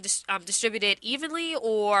not being distributed evenly,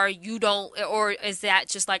 or or is that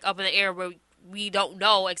just like up in the air where we don't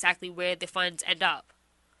know exactly where the funds end up?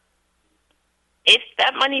 If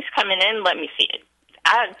that money's coming in, let me see it.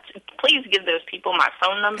 Please give those people my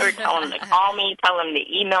phone number. Tell them to call me. Tell them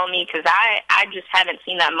to email me, because I just haven't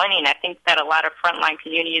seen that money, and I think that a lot of frontline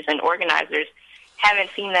communities and organizers haven't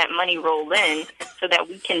seen that money roll in, so that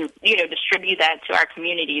we can, distribute that to our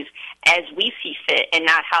communities as we see fit, and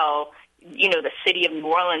not how, the city of New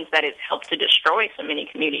Orleans that has helped to destroy so many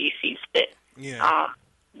communities sees fit. Yeah.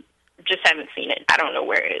 Just haven't seen it. I don't know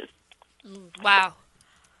where it is. Wow.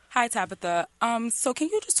 Hi, Tabitha. So can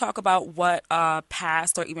you just talk about what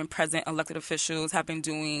past or even present elected officials have been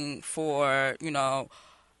doing for, New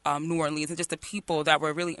Orleans and just the people that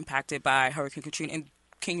were really impacted by Hurricane Katrina? And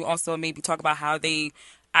can you also maybe talk about how they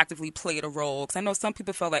actively played a role? Because I know some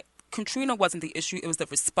people felt like Katrina wasn't the issue; it was the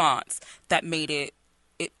response that made it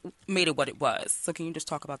what it was. So can you just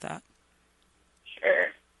talk about that?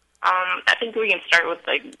 Sure. I think we can start with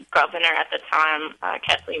the governor at the time,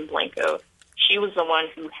 Kathleen Blanco. She was the one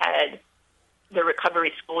who had the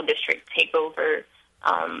Recovery School District take over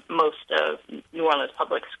most of New Orleans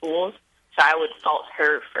public schools. So I would fault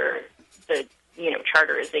her for the,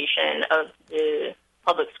 charterization of the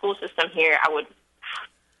public school system here. I would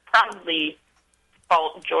probably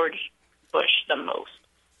fault George Bush the most.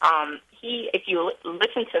 If you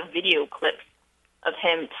listen to video clips of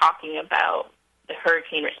him talking about the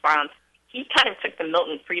hurricane response, he kind of took the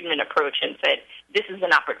Milton Friedman approach and said, this is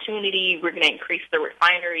an opportunity. We're going to increase the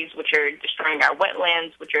refineries, which are destroying our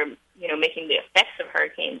wetlands, which are, making the effects of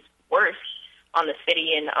hurricanes worse on the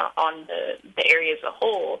city and on the area as a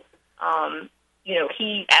whole.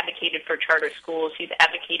 He advocated for charter schools. He's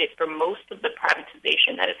advocated for most of the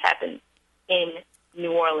privatization that has happened in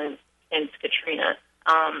New Orleans since Katrina.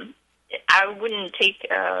 I wouldn't take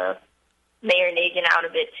Mayor Nagin out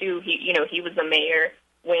of it, too. He was the mayor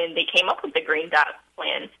when they came up with the Green Dot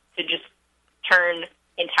Plan to just turn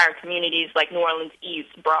entire communities like New Orleans East,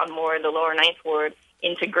 Broadmoor, the Lower Ninth Ward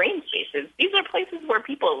into green spaces. These are places where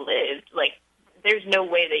people lived. Like, there's no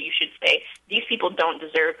way that you should say these people don't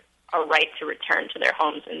deserve a right to return to their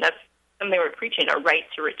homes, and that's something they were preaching, a right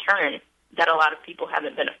to return that a lot of people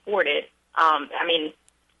haven't been afforded.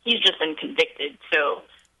 He's just been convicted, so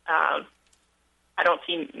I don't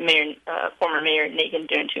see former Mayor Nagin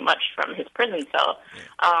doing too much from his prison cell.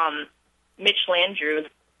 Mitch Landrieu,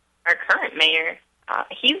 our current mayor,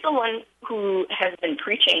 he's the one who has been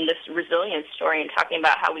preaching this resilience story and talking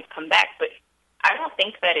about how we've come back, but I don't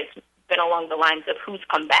think that it's been along the lines of who's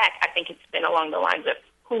come back. I think it's been along the lines of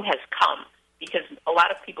who has come, because a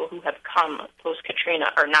lot of people who have come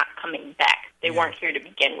post-Katrina are not coming back. They weren't here to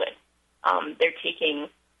begin with. They're taking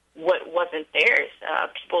what wasn't theirs,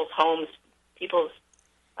 people's homes, people's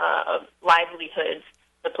livelihoods,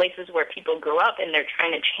 the places where people grew up, and they're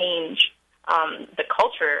trying to change the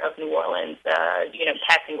culture of New Orleans,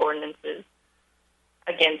 passing ordinances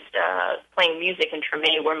against playing music in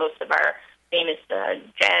Treme, where most of our famous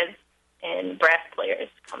jazz and brass players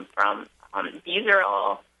come from. These are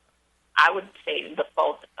all, I would say, the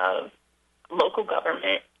fault of local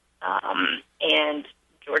government and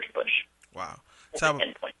George Bush. Wow.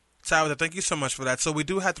 Tabitha, thank you so much for that. So we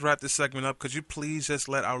do have to wrap this segment up. Could you please just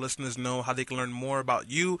let our listeners know how they can learn more about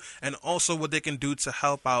you and also what they can do to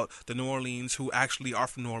help out the New Orleans who actually are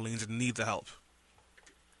from New Orleans and need the help?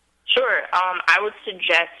 Sure. I would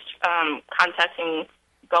suggest contacting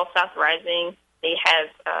Gulf South Rising. They have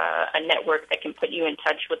a network that can put you in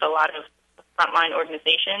touch with a lot of frontline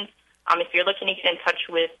organizations. If you're looking to get in touch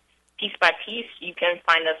with Piece by Piece, you can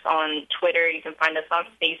find us on Twitter. You can find us on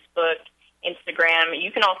Facebook, Instagram.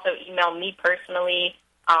 You can also email me personally.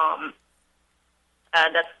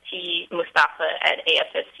 That's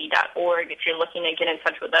tmustafa@afsc.org. If you're looking to get in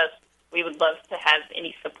touch with us, we would love to have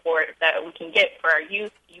any support that we can get for our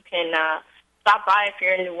youth. You can stop by if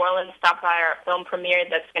you're in New Orleans. Stop by our film premiere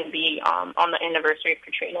that's going to be on the anniversary of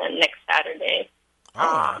Katrina next Saturday.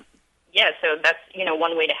 Yeah, so that's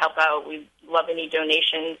one way to help out. We love any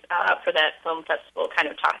donations for that film festival,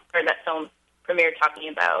 that film premiere talking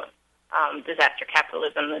about disaster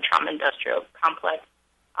capitalism, the trauma industrial complex.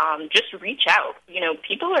 Just reach out.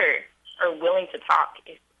 People are willing to talk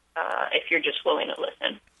if you're just willing to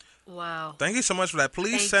listen. Wow. Thank you so much for that.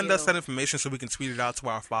 Please send us that information so we can tweet it out to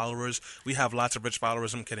our followers. We have lots of rich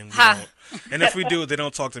followers. I'm kidding. We don't. And if we do, they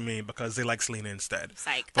don't talk to me because they like Selena instead.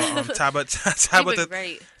 Psych. But Tabitha,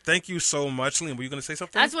 great. Thank you so much. Selena, were you going to say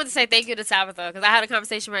something? I just want to say thank you to Tabitha because I had a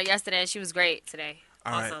conversation with her yesterday and she was great today.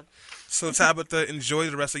 Awesome. Right. So Tabitha, enjoy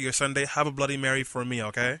the rest of your Sunday. Have a Bloody Mary for me,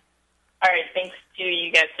 okay? All right. Thanks to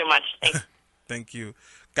you guys so much. Thanks. Thank you.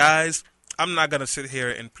 Guys, I'm not going to sit here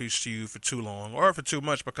and preach to you for too long or for too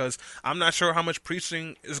much because I'm not sure how much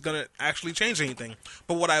preaching is going to actually change anything.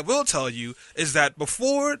 But what I will tell you is that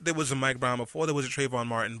before there was a Mike Brown, before there was a Trayvon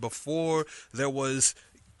Martin, before there was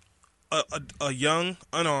a young,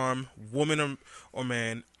 unarmed woman or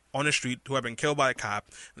man on the street who had been killed by a cop,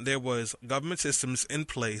 there was government systems in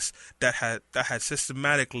place that had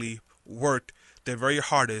systematically worked their very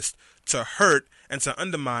hardest to hurt and to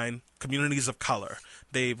undermine communities of color.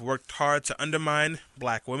 They've worked hard to undermine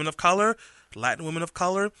black women of color, Latin women of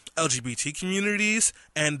color, LGBT communities,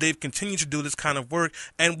 and they've continued to do this kind of work.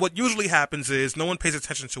 And what usually happens is no one pays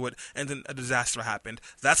attention to it, and then a disaster happened.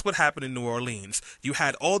 That's what happened in New Orleans. You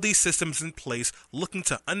had all these systems in place looking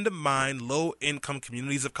to undermine low-income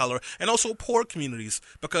communities of color and also poor communities,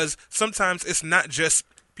 because sometimes it's not just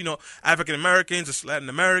African Americans, it's Latin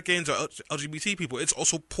Americans, or LGBT people. It's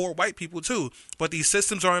also poor white people too. But these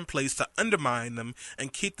systems are in place to undermine them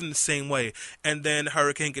and keep them the same way. And then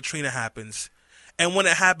Hurricane Katrina happens. And when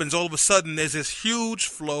it happens, all of a sudden, there's this huge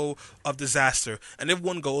flow of disaster. And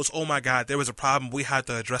everyone goes, oh my God, there was a problem. We had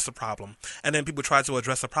to address the problem. And then people try to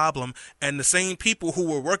address the problem. And the same people who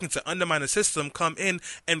were working to undermine the system come in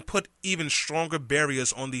and put even stronger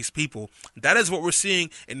barriers on these people. That is what we're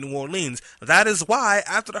seeing in New Orleans. That is why,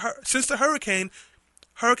 since the hurricane,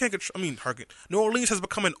 New Orleans has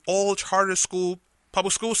become an all-charter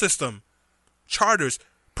public school system. Charters,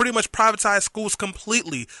 pretty much privatized schools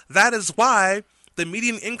completely. That is why the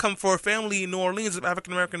median income for a family in New Orleans of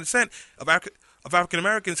African American descent, of African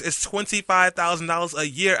Americans, is $25,000 a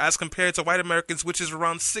year as compared to white Americans, which is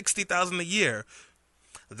around $60,000 a year.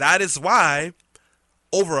 That is why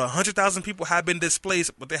over 100,000 people have been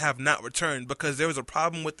displaced, but they have not returned because there was a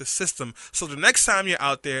problem with the system. So the next time you're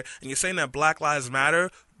out there and you're saying that Black Lives Matter,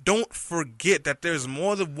 don't forget that there's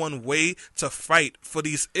more than one way to fight for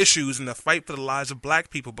these issues and to fight for the lives of black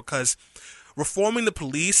people, because reforming the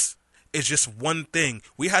police is just one thing.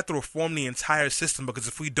 We have to reform the entire system, because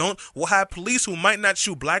if we don't, we'll have police who might not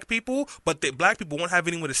shoot black people, but black people won't have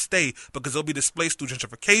anywhere to stay because they'll be displaced through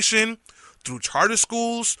gentrification, through charter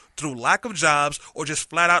schools, through lack of jobs, or just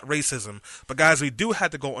flat out racism. But guys, we do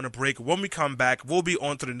have to go on a break. When we come back, we'll be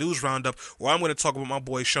on to the news roundup, where I'm going to talk about my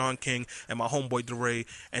boy Sean King and my homeboy DeRay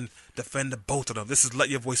and defend the both of them. This is Let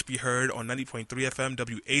Your Voice Be Heard on 90.3 FM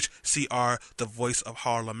WHCR, the voice of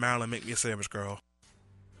Harlem. Maryland, make me a sandwich, girl.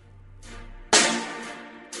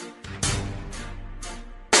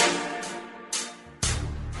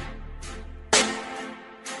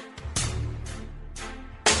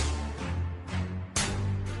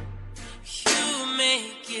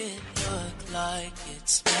 Like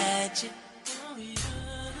it's magic, oh yeah.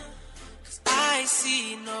 'Cause I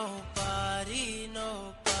see nobody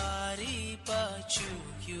but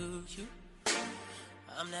you.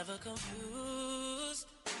 I'm never confused.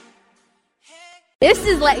 This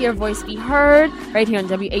is Let Your Voice Be Heard, right here on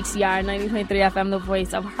WHCR 90.3 FM, the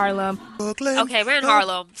voice of Harlem. Brooklyn. Okay, we're in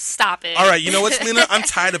Harlem. Stop it. All right, you know what, Selena? I'm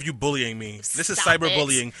tired of you bullying me. This is Stop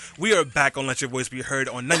cyberbullying. We are back on Let Your Voice Be Heard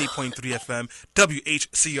on 90.3 FM,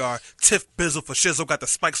 WHCR. Tiff Bizzle for Shizzle got the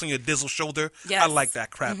spikes on your dizzle shoulder. Yes. I like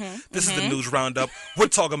that crap. This is the news roundup. We're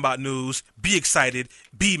talking about news. Be excited.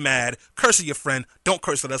 Be mad. Curse at your friend. Don't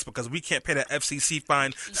curse at us because we can't pay that FCC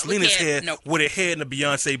fine. Selena's can't. here Nope. with her hair in a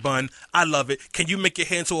Beyonce bun. I love it. Can you make your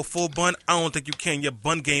hair into a full bun? I don't think you can. Your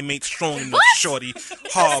bun game ain't strong enough, shorty.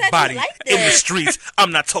 Hard body in the streets.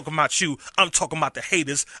 I'm not talking about you. I'm talking about the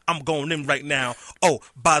haters. I'm going in right now. Oh,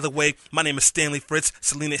 by the way, my name is Stanley Fritz.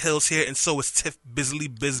 Selena Hill's here, and so is Tiff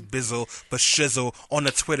Bizzle for Shizzle. On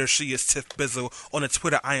the Twitter, she is Tiff Bizzle. On the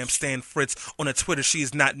Twitter, I am Stan Fritz. On the Twitter, she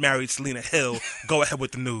is not married, Selena Hill. Go ahead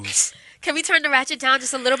with the news. Can we turn the ratchet down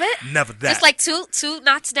just a little bit? Never that. Just like two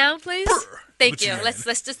knots down, please? Thank Gucci you. Man.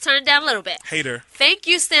 Let's just turn it down a little bit. Hater. Thank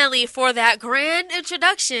you, Stanley, for that grand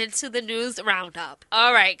introduction to the news roundup.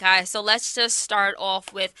 All right, guys, so let's just start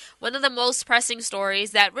off with one of the most pressing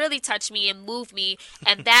stories that really touched me and moved me,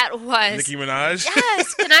 and that was... Nicki Minaj.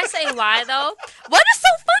 Yes. Can I say why, though? What is so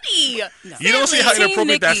funny? You don't see how Team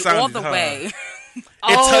inappropriate that Nicki sounded, all the huh? way. It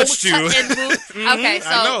touched you. And moved. Okay, so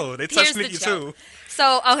I know. They touched here's the Nicki joke. too.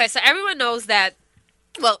 So everyone knows that,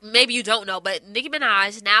 well, maybe you don't know, but Nicki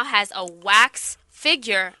Minaj now has a wax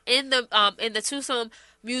figure in the Tucson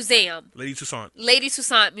Museum. Lady Toussaint. Lady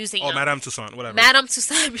Toussaint Museum. Oh, Madame Toussaint, whatever. Madame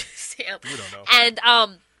Tussauds Museum. We don't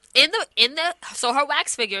know. And so her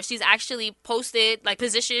wax figure, she's actually posted, like,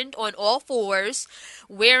 positioned on all fours,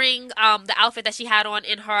 wearing the outfit that she had on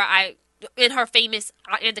in her famous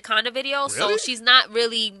Anaconda video. So Really? she's not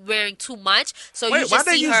really wearing too much. So you Wait, just why'd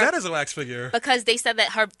they see use her that as a wax figure? because they said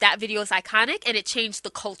that that video is iconic and it changed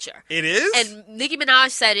the culture. It is? And Nicki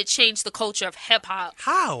Minaj said it changed the culture of hip hop.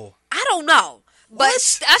 How? I don't know. But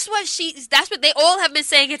What? that's what they all have been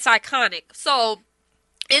saying, it's iconic. So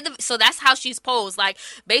so that's how she's posed. Like,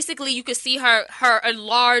 basically you could see her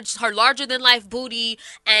larger than life booty,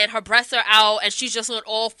 and her breasts are out, and she's just on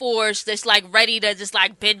all fours, just like ready to just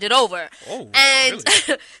like bend it over. Oh, and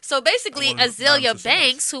really? so basically I wanna Azealia learn some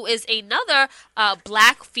Banks, who is another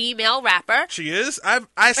black female rapper. She is? I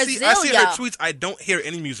see her Azealia. tweets. I don't hear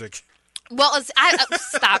any music. Well,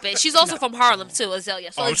 stop it. She's also from Harlem too,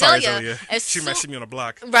 Azealia. So Oh, I'm sorry, Azealia Azealia. is She might see me on a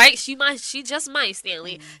block. right? She just might,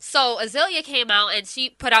 Stanley. So Azealia came out and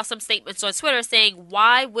she put out some statements on Twitter saying,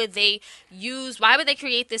 why would they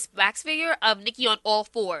create this wax figure of Nicki on all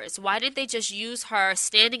fours? Why didn't they just use her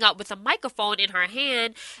standing up with a microphone in her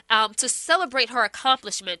hand to celebrate her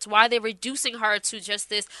accomplishments? Why are they reducing her to just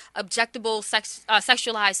this objectable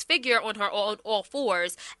sexualized figure on her on all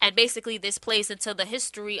fours? And basically this plays into the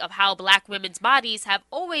history of how black women's bodies have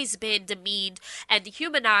always been demeaned and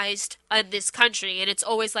dehumanized in this country, and it's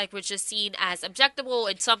always like we're just seen as objectable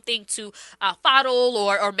and something to fondle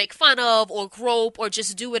or make fun of or grope or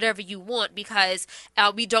just do whatever you want because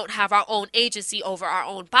we don't have our own agency over our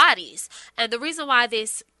own bodies. And the reason why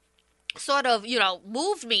this sort of,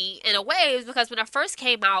 moved me in a way is because when it first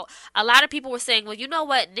came out, a lot of people were saying, well, you know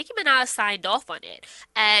what, Nicki Minaj signed off on it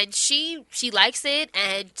and she likes it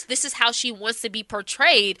and this is how she wants to be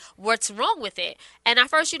portrayed. What's wrong with it? And at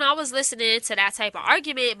first, I was listening to that type of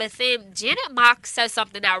argument, but then Janet Mock said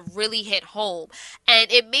something that really hit home,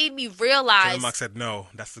 and it made me realize. Janet Mock said no.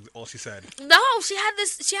 That's all she said. No, she had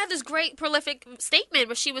this great prolific statement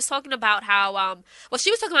where she was talking about how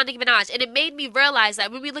she was talking about Nicki Minaj, and it made me realize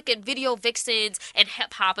that when we look at video vixens and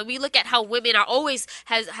hip hop, and we look at how women are always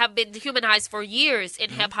have been dehumanized for years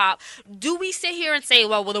in hip hop, do we sit here and say,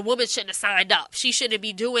 well, the woman shouldn't have signed up, she shouldn't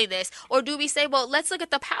be doing this, or do we say, well, let's look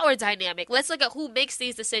at the power dynamic, let's look at who makes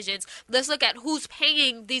these decisions, let's look at who's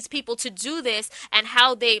paying these people to do this and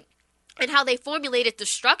how they formulated the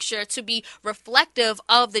structure to be reflective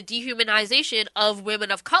of the dehumanization of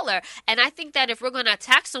women of color. And I think that if we're going to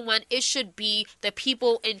attack someone, it should be the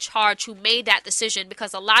people in charge who made that decision,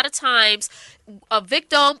 because a lot of times a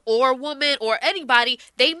victim or a woman or anybody,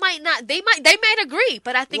 they might agree,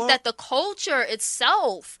 but I think that the culture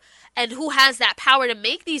itself and who has that power to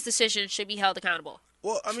make these decisions should be held accountable.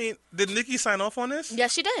 Well, I mean, did Nicki sign off on this?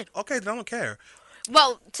 Yes, she did. Okay, then I don't care.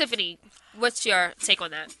 Well, Tiffany, what's your take on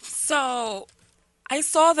that? So I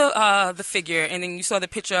saw the figure, and then you saw the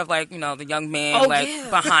picture of the young man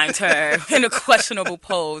behind her in a questionable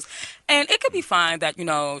pose, and it could be fine that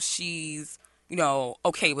she's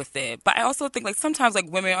okay with it. But I also think sometimes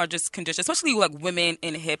women are just conditioned, especially women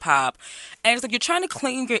in hip hop. And it's you're trying to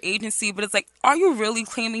claim your agency, but it's are you really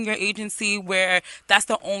claiming your agency where that's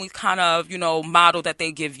the only kind of, model that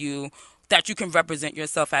they give you that you can represent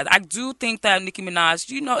yourself as? I do think that Nicki Minaj,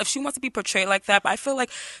 if she wants to be portrayed like that, but I feel like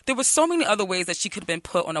there were so many other ways that she could have been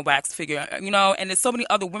put on a wax figure, and there's so many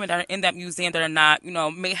other women that are in that museum that are not,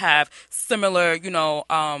 may have similar,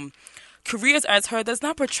 careers as her that's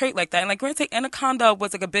not portrayed like that. And granted, Anaconda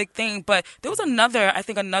was a big thing, but there was another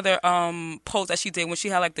pose that she did when she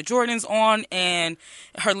had the Jordans on and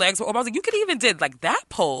her legs were over. I was you could even did that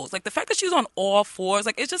pose. The fact that she was on all fours,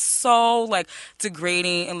 it's just so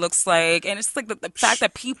degrading and looks and it's the fact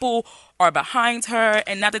that people are behind her,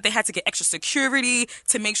 and now that they had to get extra security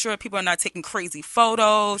to make sure people are not taking crazy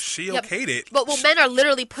photos. She okayed it. But men are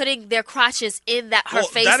literally putting their crotches in her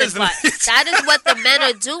face that and is butt. That is what the men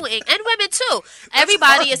are doing, and women too.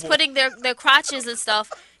 Everybody is putting their crotches and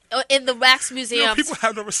stuff in the wax museum. People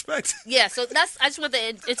have no respect. Yeah, so I just want to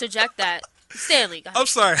interject that. Stanley, go ahead. I'm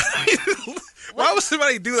sorry. Why would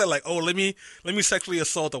somebody do that? Like, oh, let me sexually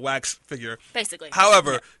assault a wax figure. Basically.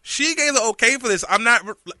 However, she gave the okay for this. I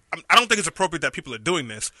don't think it's appropriate that people are doing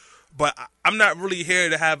this, but I'm not really here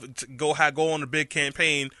to go on a big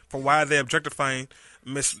campaign for why they're objectifying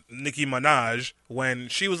Miss Nicki Minaj when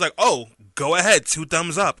she was like, "Oh, go ahead, 2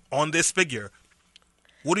 thumbs up on this figure."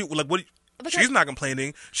 She's not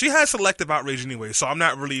complaining. She has selective outrage anyway, so I'm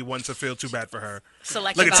not really one to feel too bad for her.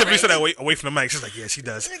 Selective Like Tiffany outrage. said away from the mic. She's like, yeah, she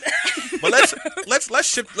does. But let's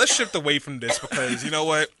shift away from this because you know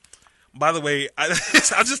what? By the way, I was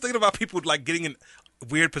just thinking about people like getting in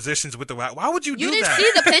weird positions with the wax. Why would you do You didn't that?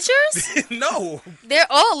 see the pictures? No. They're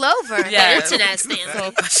all over Yeah. the internet, Stanley.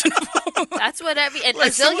 So questionable. That's what and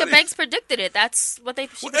Like, Azealia somebody- Banks predicted it. That's what she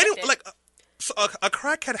Well, predicted. so a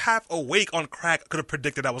crackhead half awake on crack could have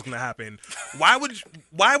predicted that was going to happen. Why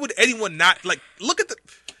would anyone not like look at the?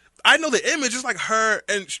 I know the image is like her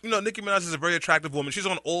and Nicki Minaj is a very attractive woman. She's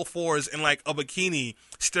on all fours in like a bikini,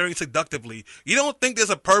 staring seductively. You don't think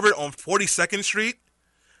there's a pervert on 42nd Street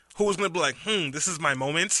who was going to be like, this is my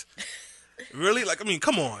moment? Really? Like, I mean,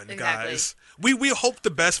 come on, Exactly. guys. We hope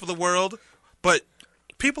the best for the world, but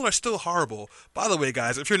people are still horrible. By the way,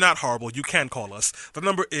 guys, if you're not horrible, you can call us. The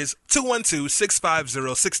number is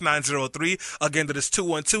 212-650-6903. Again, that is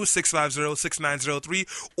 212-650-6903.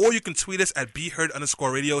 Or you can tweet us at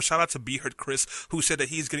BeHeard_radio. Shout out to BeHeard Chris, who said that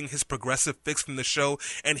he's getting his progressive fix from the show,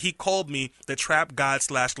 and he called me the trap god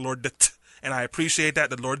 / Lord. And I appreciate that,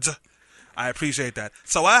 the Lord. I appreciate that.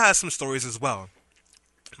 So I have some stories as well.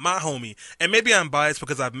 My homie, and maybe I'm biased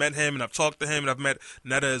because I've met him and I've talked to him and I've met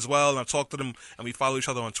Netta as well and I've talked to them and we follow each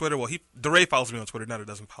other on Twitter. Well, DeRay follows me on Twitter. Netta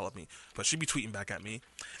doesn't follow me, but she be tweeting back at me,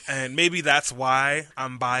 and maybe that's why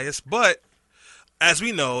I'm biased. But as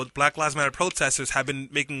we know, Black Lives Matter protesters have been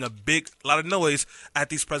making a lot of noise at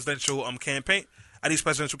these presidential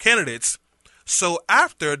candidates. So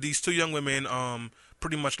after these 2 young women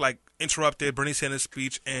pretty much like interrupted Bernie Sanders'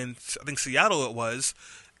 speech in I think Seattle it was.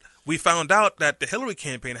 We found out that the Hillary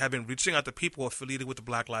campaign had been reaching out to people affiliated with the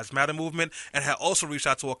Black Lives Matter movement and had also reached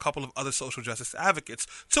out to a couple of other social justice advocates,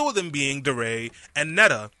 2 of them being DeRay and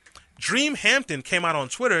Netta. Dream Hampton came out on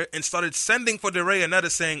Twitter and started sending for DeRay and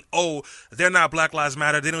Netta saying, oh, they're not Black Lives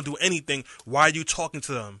Matter, they don't do anything, why are you talking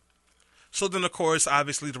to them? So then, of course,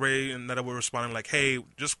 obviously DeRay and Netta were responding like, hey,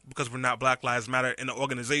 just because we're not Black Lives Matter in the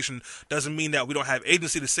organization doesn't mean that we don't have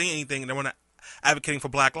agency to say anything and that we're not advocating for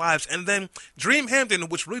Black lives. And then Dream Hampton,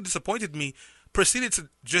 which really disappointed me, proceeded to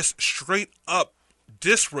just straight up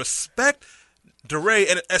disrespect DeRay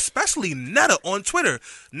and especially Netta on Twitter.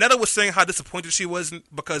 Netta was saying how disappointed she was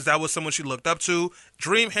because that was someone she looked up to.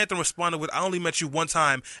 Dream Hampton responded with, I only met you one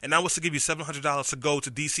time and that was to give you $700 to go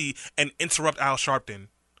to DC and interrupt Al Sharpton.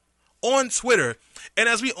 On Twitter. And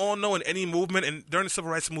as we all know, in any movement, and during the Civil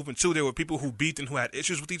Rights Movement too, there were people who beefed and who had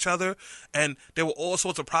issues with each other, and there were all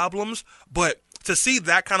sorts of problems. But to see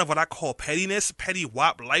that kind of what I call pettiness, petty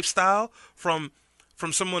wop lifestyle from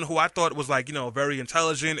someone who I thought was like, very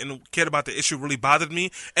intelligent and cared about the issue really bothered me.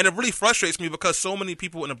 And it really frustrates me because so many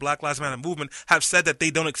people in the Black Lives Matter movement have said that they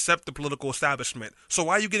don't accept the political establishment. So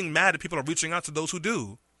why are you getting mad that people are reaching out to those who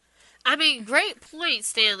do? I mean, great point,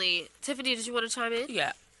 Stanley. Tiffany, did you want to chime in?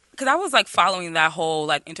 Yeah. Because I was, following that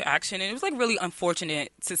whole, interaction, and it was, really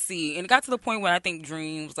unfortunate to see. And it got to the point where I think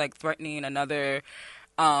Dream was, threatening another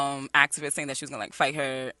activist, saying that she was going to, fight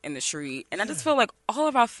her in the street. And I just feel like all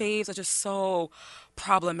of our faves are just so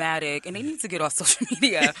problematic, and they need to get off social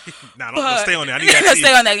media. Don't stay on that. I need that tea.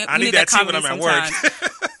 Stay on that. I need that tea when I'm at work.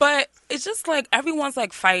 But it's just everyone's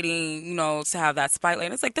fighting, to have that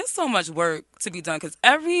spotlight. And it's there's so much work to be done because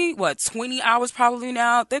every 20 hours probably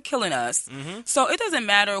now they're killing us. Mm-hmm. So it doesn't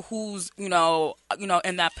matter who's in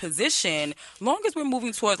that position, long as we're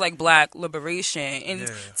moving towards Black liberation.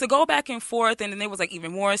 And to go back and forth, and then there was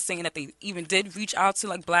even more saying that they even did reach out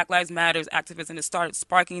to Black Lives Matters activists, and it started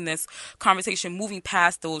sparking this conversation, moving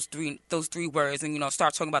past those three words, and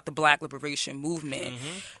start talking about the Black liberation movement.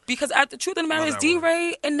 Mm-hmm. Because the truth of the matter is,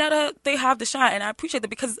 DeRay and Netta, they have the shot, and I appreciate that,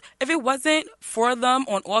 because if it wasn't for them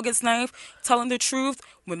on August 9th telling the truth,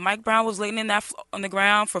 when Mike Brown was laying on the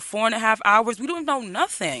ground for 4.5 hours, we don't know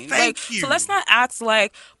nothing. Thank you. So let's not act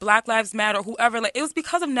like Black Lives Matter, whoever. It was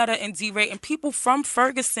because of Netta and DeRay and people from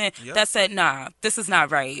Ferguson that said, nah, this is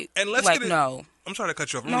not right. And let's get it, no. I'm sorry to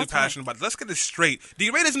cut you off. I'm really passionate about it. Let's get this straight.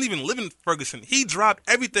 DeRay doesn't even live in Ferguson. He dropped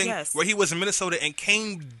everything where he was in Minnesota and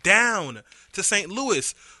came down to St.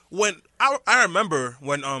 Louis. When I remember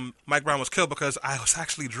when Mike Brown was killed, because I was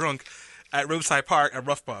actually drunk at Riverside Park at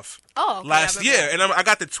Rough Buff last year. And I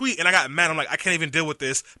got the tweet and I got mad. I'm like, I can't even deal with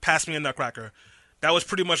this. Pass me a nutcracker. That was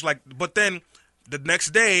pretty much but then the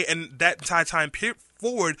next day and that entire time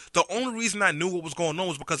forward, the only reason I knew what was going on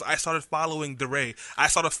was because I started following DeRay. I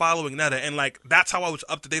started following Netta, and like that's how I was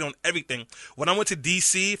up to date on everything. When I went to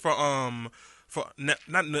DC for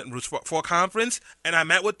a conference, and I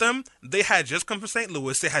met with them. They had just come from St.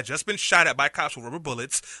 Louis. They had just been shot at by cops with rubber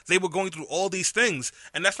bullets. They were going through all these things,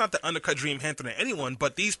 and that's not to undercut Dream Hampton or anyone,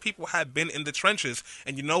 but these people have been in the trenches,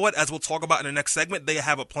 and you know what? As we'll talk about in the next segment, they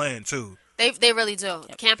have a plan too. They really do.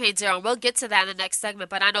 Campaign Zero. And we'll get to that in the next segment,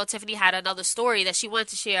 but I know Tiffany had another story that she wanted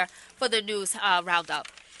to share for the news roundup.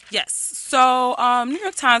 Yes. So, New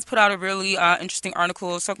York Times put out a really interesting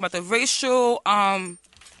article talking about the racial.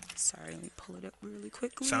 Sorry, let me pull it up really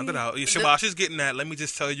quickly. Sound it out. While she's getting that, let me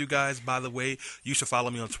just tell you guys, by the way, you should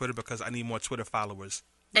follow me on Twitter because I need more Twitter followers.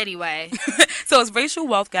 Anyway. So it's racial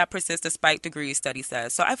wealth gap persists despite degrees, study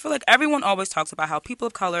says. So I feel like everyone always talks about how people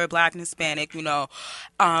of color, Black and Hispanic,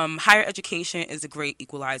 higher education is a great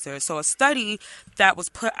equalizer. So a study that was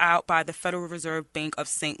put out by the Federal Reserve Bank of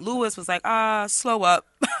St. Louis was like, slow up.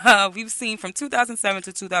 We've seen from 2007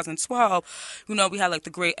 to 2012, we had like the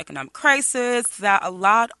great economic crisis, that a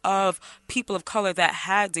lot of people of color that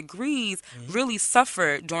had degrees really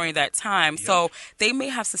suffered during that time. Yep. So they may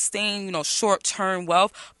have sustained, short-term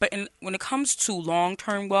wealth, but when it comes to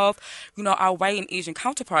long-term wealth, our white and Asian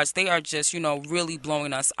counterparts, they are just, really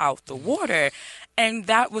blowing us out the water. And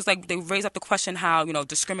that was like, they raised up the question how,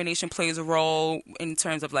 discrimination plays a role in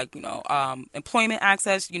terms of like, employment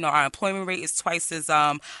access. Our employment rate is twice as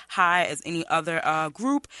high as any other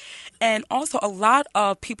group. And also a lot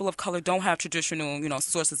of people of color don't have traditional,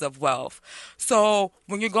 sources of wealth. So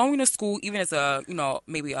when you're going to school, even as a,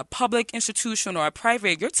 maybe a public institution or a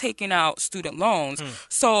private, you're taking out student loans.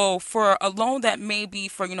 So for a loan that may be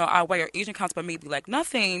for, our white or Asian counterpart may be like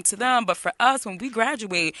nothing to them. But for us, when we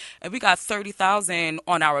graduate and we got $30,000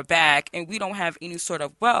 on our back and we don't have any sort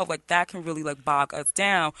of wealth, like that can really like bog us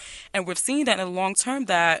down. And we've seen that in the long term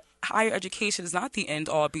that higher education is not the end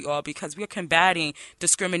all be all because we are combating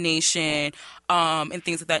discrimination and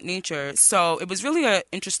things of that nature. So it was really an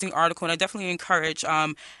interesting article, and I definitely encourage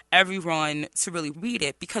everyone to really read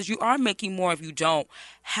it because you are making more if you don't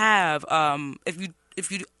have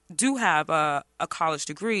if you do have a college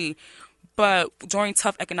degree. But during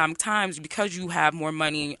tough economic times, because you have more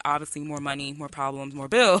money, obviously more money, more problems, more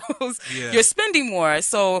bills, you're spending more.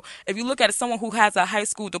 So if you look at someone who has a high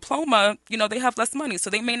school diploma, they have less money. So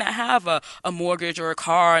they may not have a mortgage or a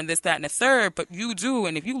car and this, that, and the third, but you do.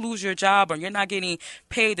 And if you lose your job or you're not getting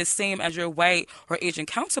paid the same as your white or Asian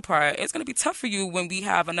counterpart, it's going to be tough for you when we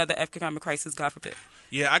have another economic crisis, God forbid.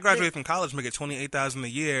 Yeah, I graduated from college making $28,000 a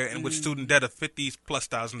year, and with student debt of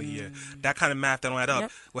 $50,000+ a year. That kind of math that don't add up.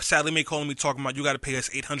 Yep. Well, Sally Mae calling me talking about you got to pay us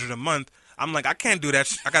 $800 a month. I'm like, I can't do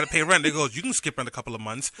that. I got to pay rent. They goes, you can skip rent a couple of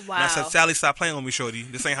months. Wow. And I said, Sally, stop playing with me, shorty.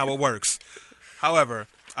 This ain't how it works. However,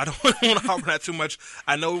 I don't want to harp on that too much.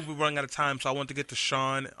 I know we're running out of time, so I want to get to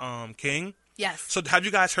Shaun King. Yes. So have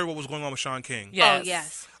you guys heard what was going on with Shaun King? Yes. Oh,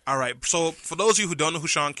 yes. All right, so for those of you who don't know who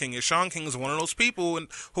Shaun King is one of those people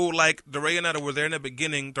who, like DeRay and Netta, were there in the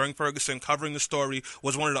beginning during Ferguson covering the story,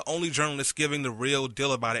 was one of the only journalists giving the real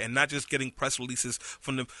deal about it and not just getting press releases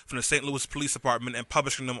from the St. Louis Police Department and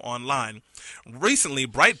publishing them online. Recently,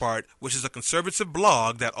 Breitbart, which is a conservative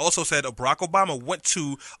blog that also said Barack Obama went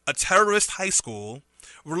to a terrorist high school,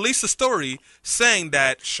 released a story saying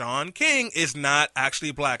that Shaun King is not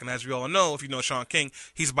actually black. And as we all know, if you know Shaun King,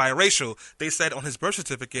 he's biracial. They said on his birth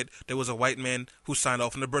certificate, there was a white man who signed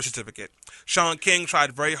off on the birth certificate. Shaun King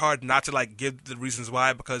tried very hard not to give the reasons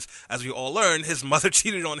why, because as we all learned, his mother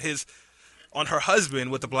cheated on her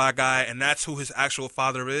husband with the black guy, and that's who his actual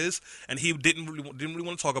father is. And he didn't really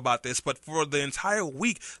want to talk about this. But for the entire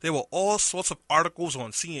week, there were all sorts of articles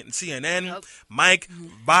on CNN, Mike,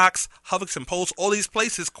 Vox, Huffington Post, all these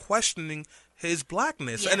places questioning his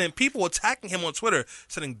blackness. Yeah. And then people attacking him on Twitter,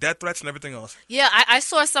 sending death threats and everything else. Yeah, I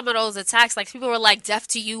saw some of those attacks. Like, people were like, death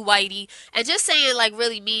to you, Whitey. And just saying, like,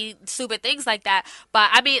 really mean, stupid things like that. But,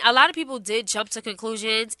 I mean, a lot of people did jump to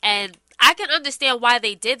conclusions, and I can understand why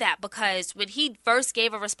they did that, because when he first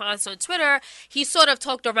gave a response on Twitter, he sort of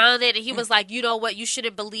talked around it, and he was like, you know what, you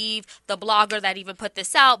shouldn't believe the blogger that even put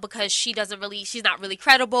this out, because she's not really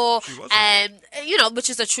credible, and,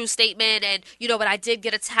 which is a true statement. And, but I did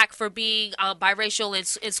get attacked for being biracial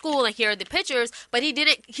in school, and here are the pictures, but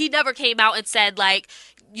he never came out and said, like,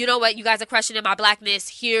 you know what, you guys are questioning my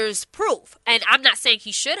blackness, here's proof. And I'm not saying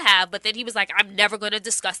he should have, but then he was like, I'm never going to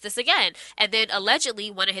discuss this again. And then allegedly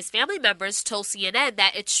one of his family members told CNN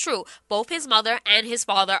that it's true. Both his mother and his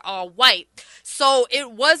father are white. So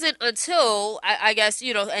it wasn't until, I guess,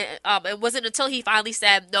 it wasn't until he finally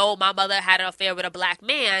said, no, my mother had an affair with a black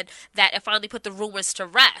man, that it finally put the rumors to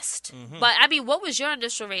rest. But, I mean, what was your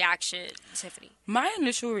initial reaction, Tiffany? My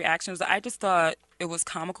initial reaction was I just thought it was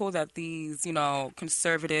comical that these,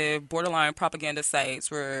 conservative, borderline propaganda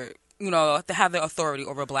sites were, to have the authority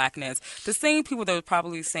over blackness. The same people that were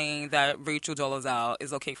probably saying that Rachel Dolezal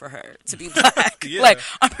is okay for her to be black. Yeah. Like,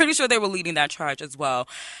 I'm pretty sure they were leading that charge as well.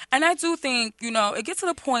 And I do think, it gets to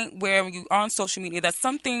the point where when you are on social media that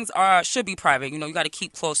some things should be private. You got to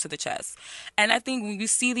keep close to the chest. And I think when you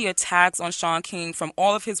see the attacks on Sean King from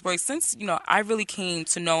all of his work, since, I really came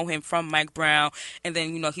to know him from Mike Brown, and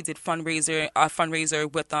then, he did a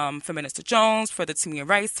fundraiser with Feminista Jones for the Tamir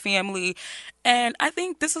Rice family. And I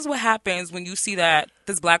think this is what happens when you see that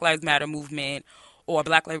this Black Lives Matter movement or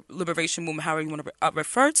Black Liberation Movement, however you want to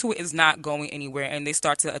refer to it, is not going anywhere, and they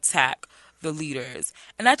start to attack the leaders.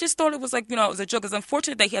 And I just thought it was like, it was a joke. It's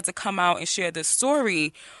unfortunate that he had to come out and share this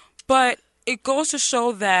story, but it goes to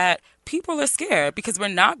show that people are scared because we're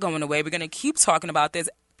not going away. We're going to keep talking about this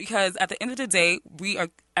because at the end of the day,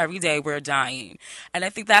 every day we're dying. And I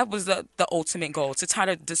think that was the ultimate goal, to try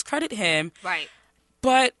to discredit him. Right.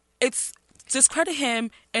 But it's discredit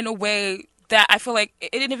him in a way that I feel like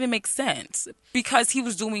it didn't even make sense because he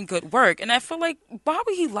was doing good work. And I feel like, why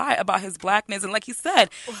would he lie about his blackness? And like he said,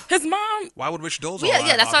 his mom... Why would Rich Dolezal lie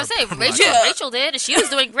Yeah, that's what I'm saying. Rachel did, and she was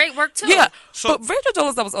doing great work too. Yeah, So- but Rachel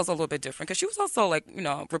Dolezal was also a little bit different because she was also like,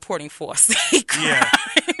 reporting false crimes. Yeah.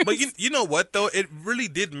 But you know what, though? It really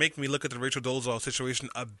did make me look at the Rachel Dolezal situation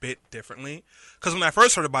a bit differently. Because when I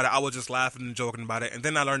first heard about it, I was just laughing and joking about it. And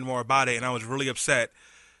then I learned more about it, and I was really upset.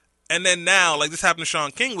 And then now, like, this happened to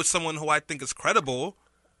Sean King with someone who I think is credible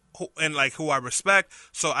and, like, who I respect.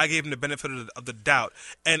 So I gave him the benefit of the doubt.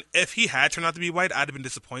 And if he had turned out to be white, I'd have been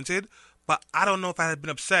disappointed. But I don't know if I had been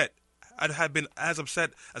upset. I'd have been as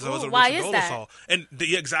upset as I was with why Rachel is that? Dolezal. And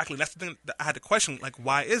yeah, exactly. That's the thing that I had to question. Like,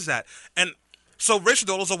 why is that? And so Rachel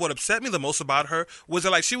Dolezal, what upset me the most about her was that,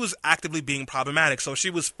 like, she was actively being problematic. So she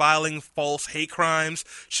was filing false hate crimes.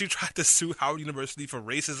 She tried to sue Howard University for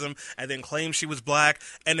racism and then claim she was black.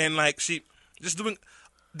 And then, like, she just doing...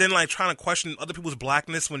 Then, like, trying to question other people's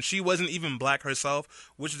blackness when she wasn't even black herself,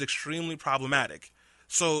 which is extremely problematic.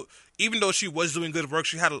 So even though she was doing good work,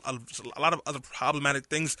 she had a lot of other problematic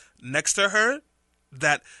things next to her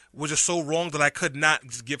that were just so wrong that I could not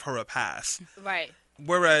just give her a pass. Right.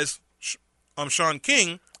 Whereas Sean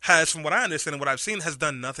King has, from what I understand and what I've seen, has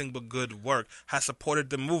done nothing but good work, has supported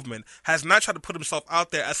the movement, has not tried to put himself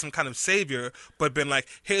out there as some kind of savior, but been like,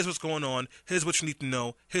 here's what's going on, here's what you need to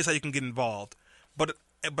know, here's how you can get involved. But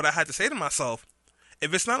I had to say to myself,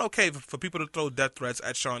 if it's not okay for people to throw death threats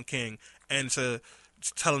at Sean King and to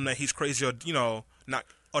tell him that he's crazy or, not,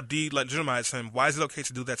 or delegitimize him, why is it okay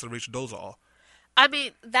to do that to Rachel Dolezal? I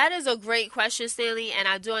mean, that is a great question, Stanley, and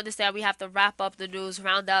I do understand we have to wrap up the news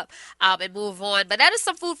roundup and move on. But that is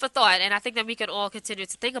some food for thought, and I think that we can all continue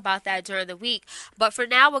to think about that during the week. But for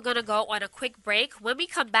now, we're going to go on a quick break. When we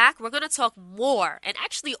come back, we're going to talk more and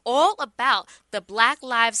actually all about the Black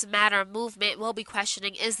Lives Matter movement. We'll be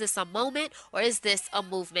questioning, is this a moment or is this a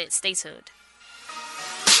movement? Stay tuned.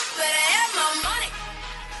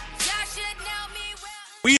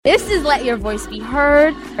 This is Let Your Voice Be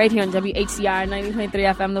Heard, right here on WHCR 90.3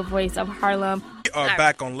 FM, the voice of Harlem. We are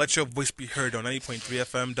back on Let Your Voice Be Heard on 90.3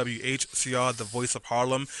 FM, WHCR, the voice of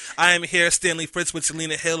Harlem. I am here, Stanley Fritz, with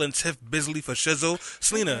Selena Hill and Tiff Bisley for Shizzle.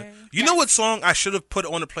 Selena, you know what song I should have put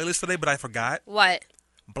on the playlist today, but I forgot? What?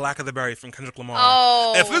 Black of the Berry from Kendrick Lamar.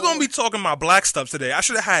 Oh. If we're going to be talking about black stuff today, I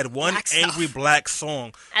should have had one Black angry stuff. black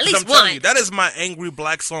song. At 'Cause least I'm telling one. you, that is my angry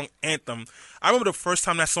black song anthem. I remember the first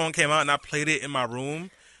time that song came out and I played it in my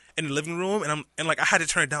room, in the living room, and I had to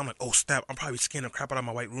turn it down. I'm like, oh snap, I'm probably scaring the crap out of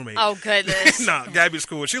my white roommate. Oh, goodness. Nah, Gabby's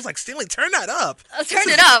cool. She was like, Stanley, turn that up. Turn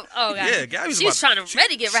it up. Oh, God. Yeah, Gabby's She was about- trying to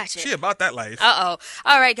ready get ratchet. She about that life. Uh-oh.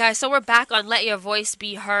 All right, guys. So we're back on Let Your Voice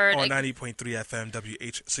Be Heard. On 90.3 FM,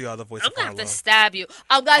 WHCR, the voice I'm of going to have Harlem. to stab you.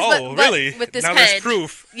 Guys, Oh, but really? with this Now pen. there's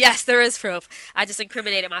proof. Yes, there is proof. I just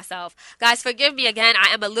incriminated myself. Guys, forgive me again.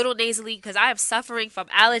 I am a little nasally because I am suffering from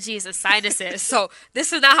allergies and sinuses. So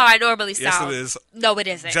this is not how I normally Yes, sound. it is. No, it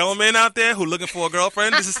isn't. Gentlemen out there who looking for a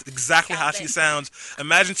girlfriend, this is exactly how she sounds.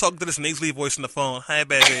 Imagine talking to this nasally voice on the phone. Hi,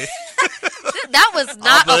 baby. That was God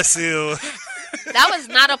not bless you. that was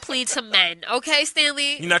not a plea to men. Okay,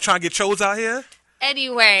 Stanley? You not trying to get chose out here?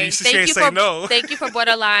 Anyway, You should say no. thank you for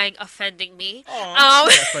borderline offending me. I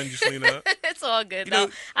offend you, Selena. It's all good You know,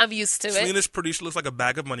 though. I'm used to it. Selena's producer looks like a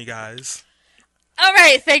bag of money, guys. All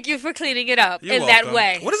right, thank you for cleaning it up You're in welcome. that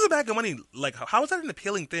way. What is a bag of money like? How is that an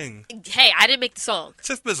appealing thing? Hey, I didn't make the song.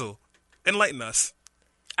 Tiff Bizzle, enlighten us.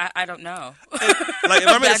 I don't know. Like, if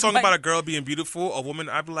I made a Bag song of about a girl being beautiful, a woman,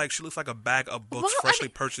 I'd be like, she looks like a bag of books Well, freshly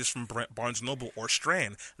purchased from Barnes Noble or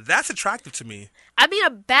Strand. That's attractive to me. I mean, a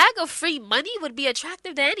bag of free money would be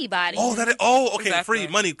attractive to anybody. Okay, Exactly. free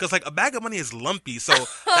money, because like a bag of money is lumpy, so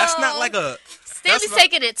that's not like a. Stanley's that's not-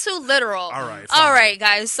 taking it too literal. All right, All fine. right,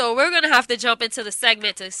 guys. So we're going to have to jump into the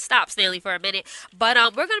segment to stop Stanley for a minute. But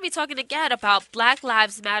we're going to be talking again about Black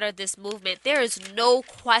Lives Matter, this movement. There is no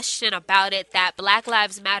question about it that Black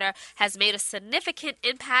Lives Matter has made a significant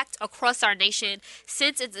impact across our nation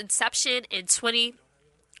since its inception in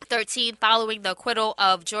 2013, following the acquittal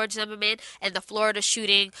of George Zimmerman and the Florida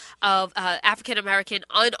shooting of African-American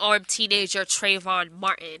unarmed teenager Trayvon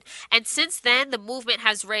Martin. And since then, the movement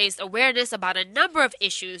has raised awareness about a number of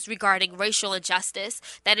issues regarding racial injustice.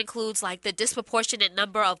 That includes like the disproportionate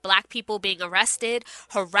number of black people being arrested,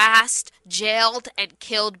 harassed, jailed, and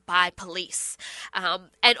killed by police.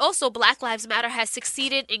 And also, Black Lives Matter has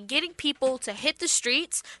succeeded in getting people to hit the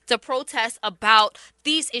streets to protest about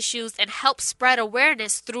these issues and help spread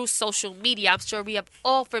awareness through social media. I'm sure we are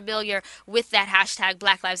all familiar with that hashtag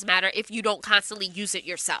Black Lives Matter if you don't constantly use it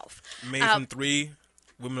yourself. Made from 3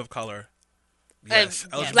 women of color. And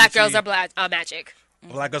Yes. Black girls are magic.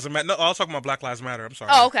 Black girls are No, I was talking about Black Lives Matter. I'm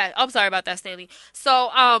sorry. Oh, okay. I'm sorry about that, Stanley. So,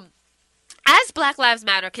 as Black Lives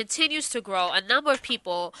Matter continues to grow, a number of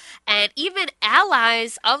people and even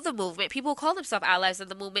allies of the movement, people who call themselves allies of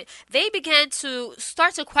the movement, they began to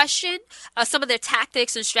start to question some of their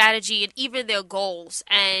tactics and strategy and even their goals.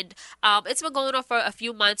 And it's been going on for a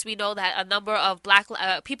few months. We know that a number of black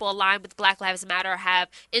people aligned with Black Lives Matter have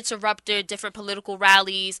interrupted different political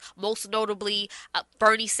rallies, most notably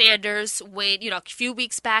Bernie Sanders, when, a few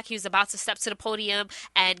weeks back, he was about to step to the podium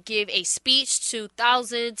and give a speech to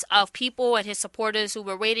thousands of people and his supporters who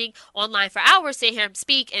were waiting online for hours to hear him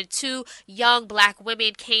speak, and 2 young black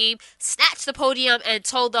women came, snatched the podium, and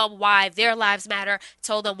told them why their lives matter,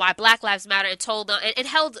 told them why Black Lives Matter, and told them and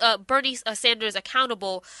held Bernie Sanders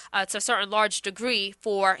accountable to a certain large degree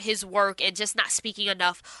for his work and just not speaking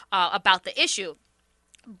enough about the issue.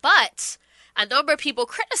 But a number of people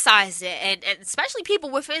criticized it, and especially people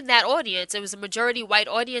within that audience. It was a majority white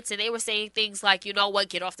audience, and they were saying things like, you know what,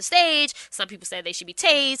 get off the stage. Some people say they should be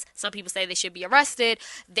tased. Some people say they should be arrested.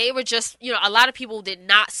 They were just, a lot of people did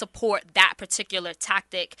not support that particular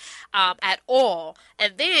tactic at all.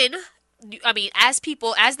 And then, as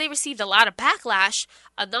they received a lot of backlash,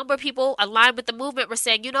 a number of people aligned with the movement were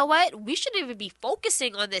saying, you know what, we shouldn't even be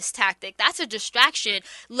focusing on this tactic. That's a distraction.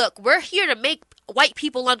 Look, we're here to make white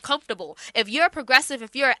people uncomfortable. If you're a progressive,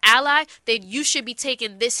 if you're an ally, then you should be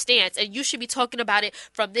taking this stance and you should be talking about it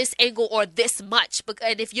from this angle or this much.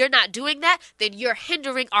 And if you're not doing that, then you're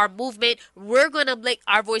hindering our movement. We're going to make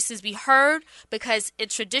our voices be heard, because in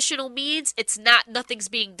traditional means, nothing's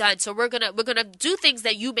being done. So we're going to do things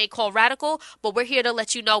that you may call radical, but we're here to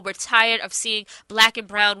let you know we're tired of seeing black and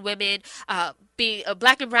brown women,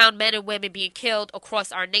 black and brown men and women being killed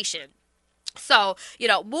across our nation. So,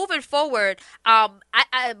 moving forward, then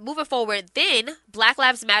Black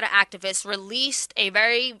Lives Matter activists released a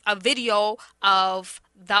video of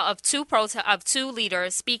two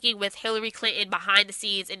leaders speaking with Hillary Clinton behind the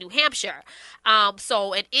scenes in New Hampshire.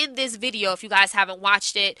 And in this video, if you guys haven't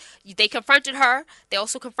watched it, they confronted her. They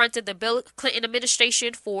also confronted the Bill Clinton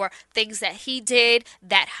administration for things that he did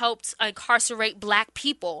that helped incarcerate black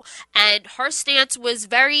people. And her stance was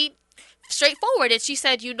very straightforward. And she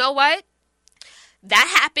said, you know what?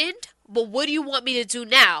 That happened, but what do you want me to do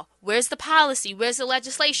now? Where's the policy? Where's the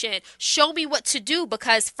legislation? Show me what to do,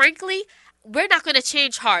 because frankly, we're not going to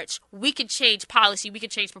change hearts. We can change policy. We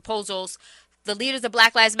can change proposals. The leaders of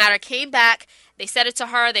Black Lives Matter came back. They said it to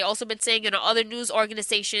her. They also been saying in other news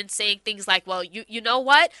organizations, saying things like, well, you know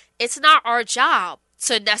what? It's not our job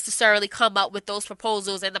to necessarily come up with those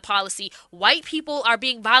proposals and the policy. White people are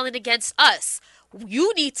being violent against us.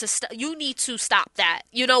 You need to stop that.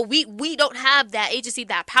 We don't have that agency,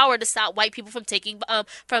 that power to stop white people from taking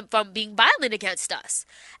from being violent against us.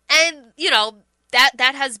 And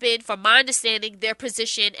that has been, from my understanding, their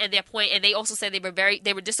position and their point. And they also said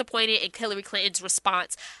they were disappointed in Hillary Clinton's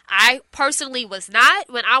response. I personally was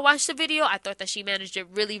not. When I watched the video, I thought that she managed it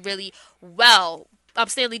really, really well.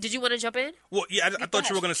 Stanley, did you want to jump in? Well, yeah, I thought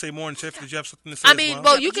you were going to say more. And Tiff, did you have something to say?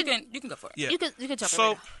 You can go for it. Yeah. You can jump in. So,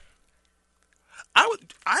 Right now.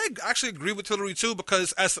 I actually agree with Hillary too,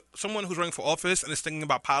 because as someone who's running for office and is thinking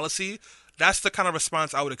about policy, that's the kind of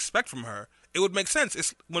response I would expect from her. It would make sense.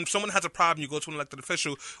 It's when someone has a problem, you go to an elected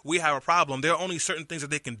official. We have a problem. There are only certain things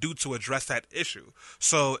that they can do to address that issue.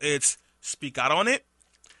 So it's speak out on it,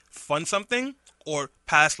 fund something, or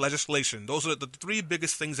pass legislation. Those are the three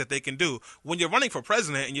biggest things that they can do. When you're running for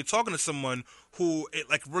president and you're talking to someone who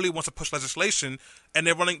really wants to push legislation, and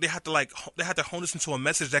they have to hone this into a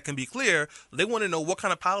message that can be clear. They want to know what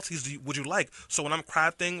kind of policies would you like. So when I'm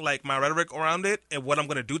crafting my rhetoric around it and what I'm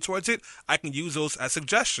going to do towards it, I can use those as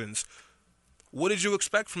suggestions. What did you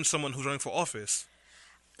expect from someone who's running for office?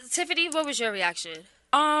 Tiffany, what was your reaction?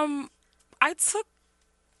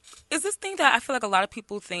 Is this thing that I feel like a lot of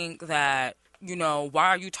people think that, why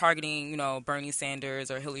are you targeting, Bernie Sanders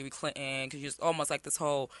or Hillary Clinton? Because it's almost like this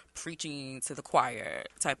whole preaching to the choir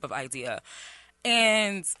type of idea.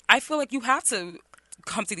 And I feel like you have to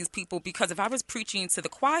come to these people, because if I was preaching to the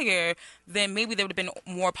choir, then maybe there would have been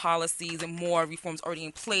more policies and more reforms already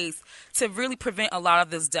in place to really prevent a lot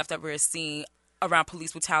of this death that we're seeing around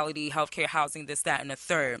police brutality, healthcare, housing, this, that, and the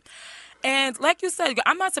third. And like you said,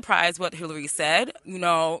 I'm not surprised what Hillary said.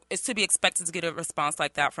 It's to be expected to get a response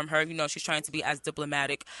like that from her. She's trying to be as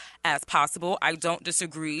diplomatic as possible. I don't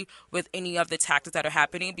disagree with any of the tactics that are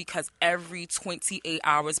happening, because every 28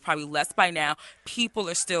 hours, probably less by now, people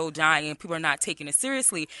are still dying. People are not taking it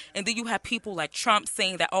seriously. And then you have people like Trump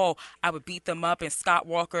saying that, I would beat them up, and Scott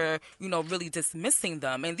Walker, really dismissing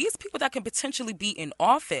them. And these people that can potentially be in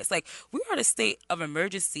office, we are in a state of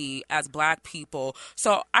emergency as Black people.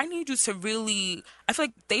 So I need you to I feel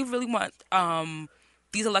like they really want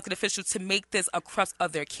these elected officials to make this a crux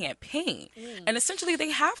of their campaign. And essentially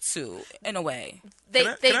they have to, in a way.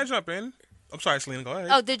 Can I jump in? I'm sorry, Selena, go ahead.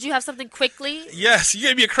 Oh, did you have something quickly? Yes, you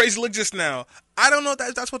gave me a crazy look just now. I don't know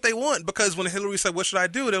if that's what they want, because when Hillary said, what should I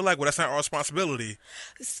do? They were like, well, that's not our responsibility.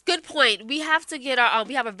 Good point. We have to get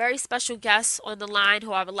we have a very special guest on the line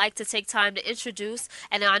who I would like to take time to introduce.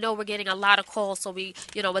 And I know we're getting a lot of calls, so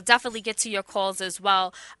we'll definitely get to your calls as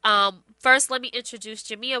well. First, let me introduce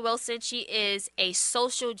Jamia Wilson. She is a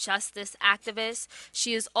social justice activist.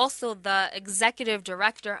 She is also the executive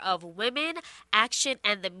director of Women, Action,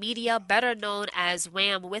 and the Media, better known as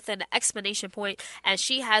WAM, with an exclamation point. And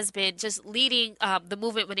she has been just leading the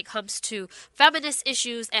movement when it comes to feminist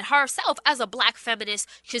issues, and herself as a Black feminist,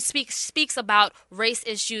 she speaks about race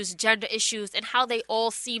issues, gender issues, and how they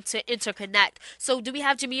all seem to interconnect. So do we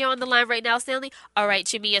have Jamia on the line right now, Stanley? All right,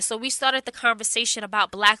 Jamia. So we started the conversation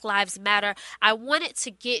about Black Lives Matter. I wanted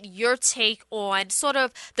to get your take on sort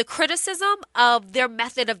of the criticism of their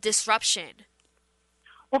method of disruption.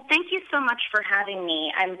 Well, thank you so much for having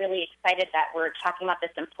me. I'm really excited that we're talking about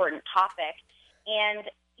this important topic. And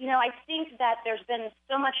I think that there's been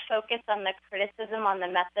so much focus on the criticism on the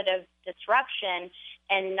method of disruption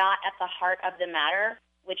and not at the heart of the matter,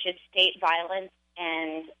 which is state violence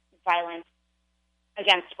and violence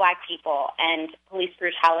against Black people and police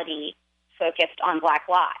brutality focused on Black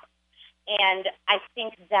lives. And I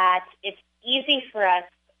think that it's easy for us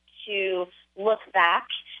to look back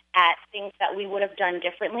at things that we would have done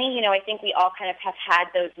differently. I think we all kind of have had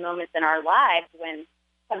those moments in our lives when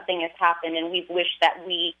something has happened and we've wished that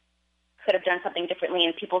we could have done something differently,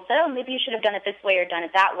 and people said, maybe you should have done it this way or done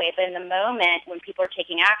it that way. But in the moment when people are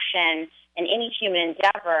taking action in any human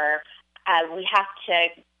endeavor, we have to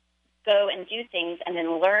go and do things and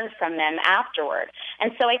then learn from them afterward.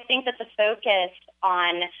 And so I think that the focus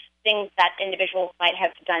on things that individuals might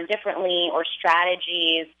have done differently or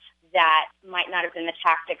strategies that might not have been the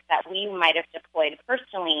tactics that we might have deployed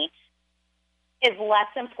personally is less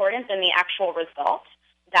important than the actual result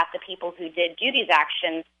that the people who did do these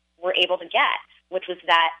actions were able to get, which was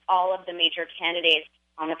that all of the major candidates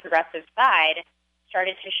on the progressive side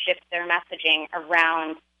started to shift their messaging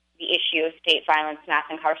around the issue of state violence, mass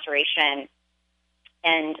incarceration,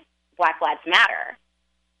 and Black Lives Matter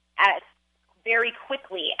very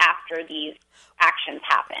quickly after these actions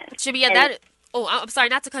happened. Jamia, I'm sorry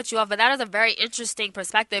not to cut you off, but that is a very interesting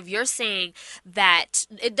perspective. You're saying that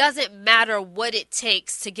it doesn't matter what it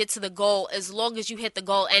takes to get to the goal as long as you hit the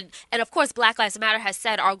goal. And of course, Black Lives Matter has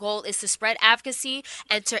said our goal is to spread advocacy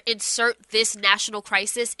and to insert this national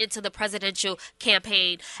crisis into the presidential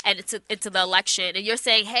campaign and into the election. And you're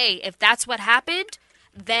saying, hey, if that's what happened,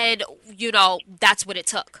 then, that's what it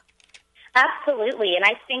took. Absolutely. And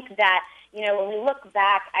I think that, when we look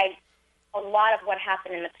back, a lot of what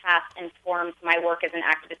happened in the past informs my work as an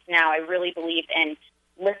activist now. I really believe in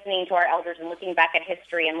listening to our elders and looking back at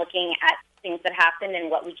history and looking at things that happened and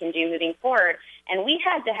what we can do moving forward. And we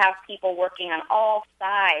had to have people working on all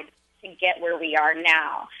sides to get where we are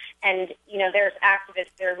now. And, you know, there's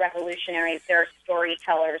activists, there are revolutionaries, there are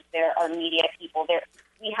storytellers, there are media people.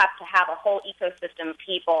 We have to have a whole ecosystem of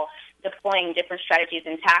people deploying different strategies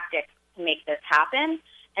and tactics to make this happen.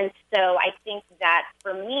 And so I think that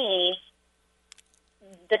for me,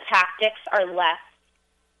 the tactics are less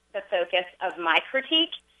the focus of my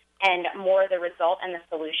critique and more the result and the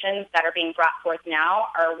solutions that are being brought forth now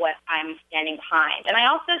are what I'm standing behind. And I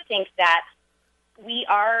also think that we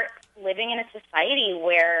are living in a society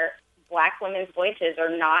where Black women's voices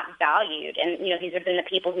are not valued. And, you know, these have been the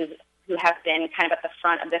people who have been kind of at the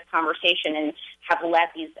front of this conversation and have led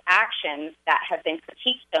these actions that have been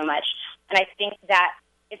critiqued so much. And I think that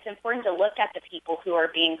it's important to look at the people who are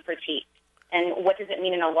being critiqued and what does it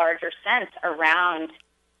mean in a larger sense around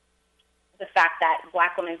the fact that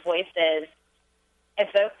Black women's voices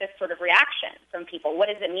evoke this sort of reaction from people. What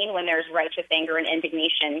does it mean when there's righteous anger and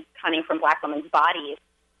indignation coming from Black women's bodies,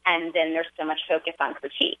 and then there's so much focus on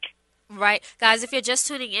critique? Right. Guys, if you're just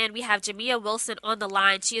tuning in, we have Jamia Wilson on the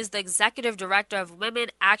line. She is the Executive Director of Women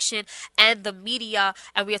Action and the Media,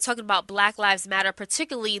 and we are talking about Black Lives Matter,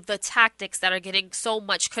 particularly the tactics that are getting so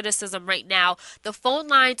much criticism right now. The phone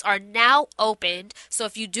lines are now opened, so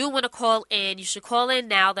if you do want to call in, you should call in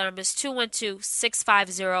now. The number is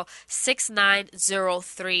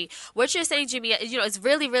 212-650-6903. What you're saying, Jamia, is, you know, it's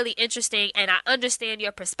really, really interesting, and I understand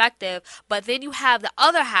your perspective, but then you have the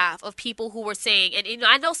other half of people who were saying, and you know,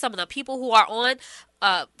 I know some of them, people who are on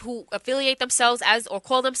who affiliate themselves as or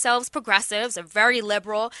call themselves progressives are very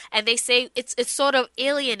liberal, and they say it sort of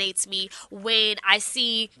alienates me when I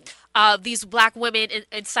see these Black women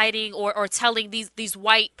inciting or telling these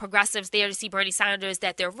white progressives there to see Bernie Sanders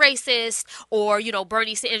that they're racist, or, you know,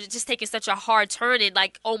 Bernie Sanders just taking such a hard turn and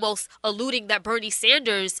like almost alluding that Bernie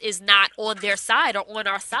Sanders is not on their side or on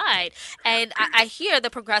our side. And I hear the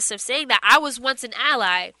progressives saying that I was once an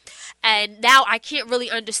ally, and now I can't really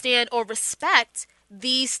understand or respect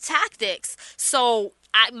these tactics. So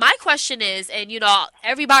my question is, and you know,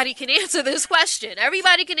 everybody can answer this question.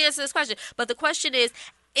 But the question is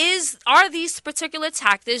are these particular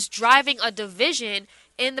tactics driving a division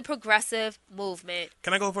in the progressive movement?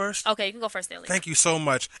 Can I go first? Okay, you can go first, Stanley. Thank you so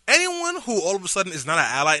much. Anyone who all of a sudden is not an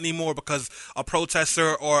ally anymore because a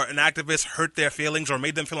protester or an activist hurt their feelings or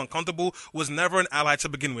made them feel uncomfortable was never an ally to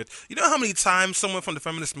begin with. You know how many times someone from the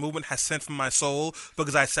feminist movement has sent from my soul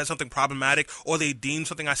because I said something problematic, or they deemed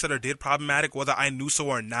something I said or did problematic, whether I knew so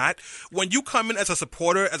or not? When you come in as a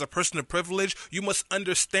supporter, as a person of privilege, you must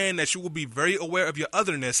understand that you will be very aware of your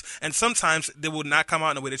otherness, and sometimes they will not come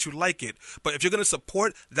out in a way that you like it. But if you're going to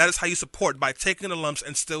support, that is how you support, by taking the lumps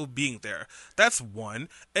and still being there. That's one.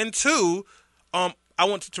 And two, I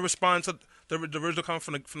want to respond to the original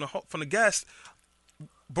comment from the guest.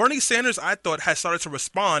 Bernie Sanders, I thought, had started to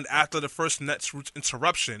respond after the first Netsroots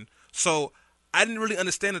interruption. So I didn't really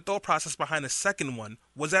understand the thought process behind the second one.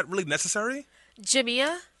 Was that really necessary?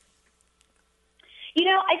 Jamia? You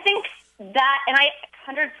know, I think that, and I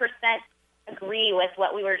 100% agree with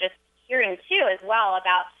what we were just hearing too as well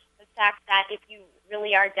about the fact that if you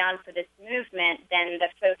really are down for this movement, then the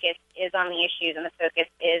focus is on the issues and the focus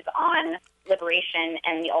is on liberation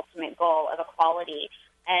and the ultimate goal of equality.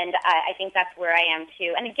 And I think that's where I am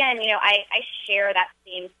too. And again, you know, I share that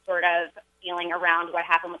same sort of feeling around what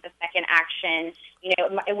happened with the second action. You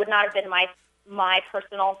know, it would not have been my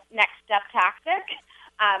personal next step tactic,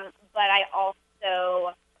 but I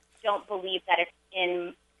also don't believe that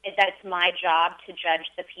it's my job to judge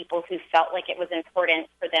the people who felt like it was important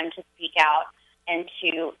for them to speak out and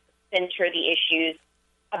to center the issues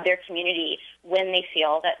of their community when they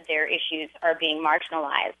feel that their issues are being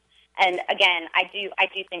marginalized. And again, I do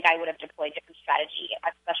think I would have deployed different strategy,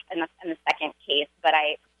 especially in the second case. But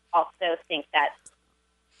I also think that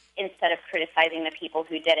instead of criticizing the people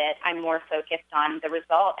who did it, I'm more focused on the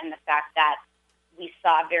result and the fact that we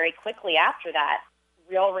saw very quickly after that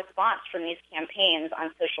real response from these campaigns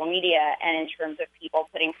on social media and in terms of people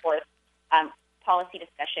putting forth policy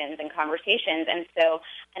discussions and conversations. And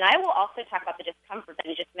I will also talk about the discomfort that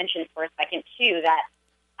you just mentioned for a second too, that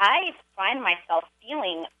I find myself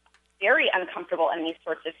feeling very uncomfortable in these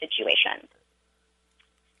sorts of situations.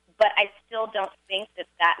 But I still don't think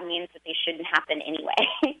that means that they shouldn't happen anyway,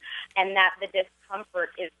 and that the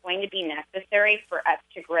discomfort is going to be necessary for us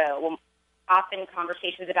to grow. Well, often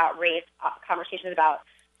conversations about race, conversations about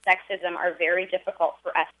sexism are very difficult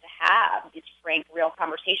for us to have, these frank, real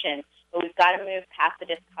conversations. But we've got to move past the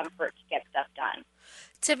discomfort to get stuff done.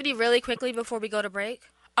 Tiffany, really quickly before we go to break.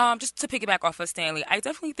 Just to piggyback off of Stanley, I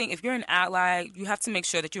definitely think if you're an ally, you have to make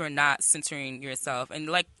sure that you are not censoring yourself. And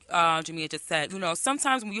like Jamia just said,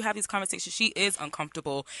 sometimes when you have these conversations, she is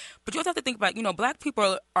uncomfortable. But you also have to think about, Black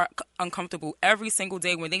people are uncomfortable every single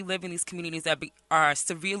day when they live in these communities that are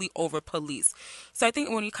severely over-policed. So I think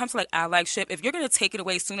when it comes to, like, allyship, if you're going to take it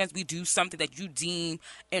away as soon as we do something that you deem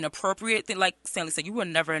inappropriate, then, like Stanley said, you were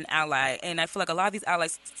never an ally. And I feel like a lot of these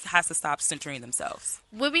allies has to stop censoring themselves.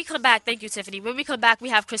 When we come back, thank you, Tiffany. When we come back, we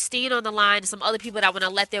have Christine on the line and some other people that want to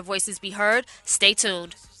let their voices be heard. Stay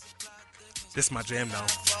tuned. This is my jam now.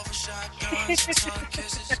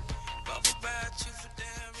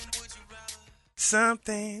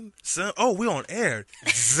 Oh, we on air.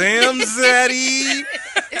 Zamzaddy,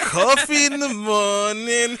 coffee in the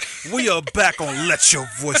morning. We are back on Let Your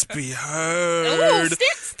Voice Be Heard. Ooh,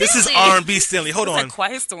 this is R&B Stanley. Hold It's on. like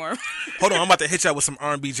Quiet Storm. Hold on, I'm about to hit y'all with some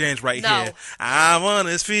R&B jams right No. here. I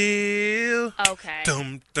wanna feel. Okay.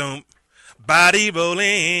 Dum dum, body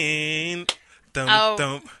rolling. Dum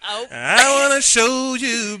dum. Oh. I wanna show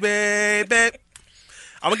you, baby.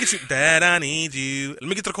 I'm gonna get you that I need you. Let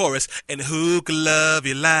me get to the chorus. And who can love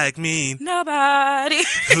you like me? Nobody.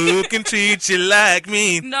 Who can treat you like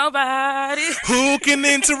me? Nobody. Who can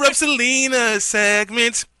interrupt Selena's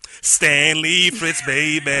segment? Stanley Fritz,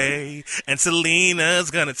 baby. And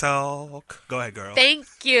Selena's gonna talk. Go ahead, girl. Thank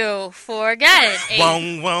you for, again, No.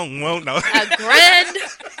 a grand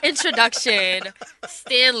introduction.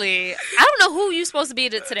 Stanley, I don't know who you're supposed to be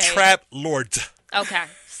today. Trap Lord. Okay.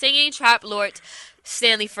 Singing Trap Lord.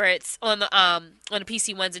 Stanley Fritz on the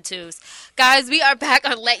PC ones and twos. Guys, we are back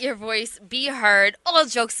on Let Your Voice Be Heard. All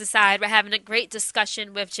jokes aside, we're having a great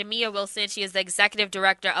discussion with Jamia Wilson. She is the Executive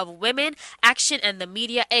Director of Women, Action, and the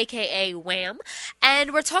Media, aka WHAM.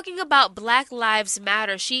 And we're talking about Black Lives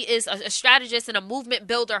Matter. She is a strategist and a movement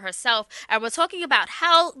builder herself. And we're talking about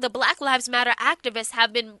how the Black Lives Matter activists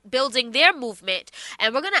have been building their movement.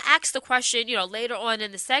 And we're going to ask the question, later on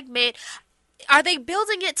in the segment, are they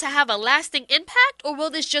building it to have a lasting impact, or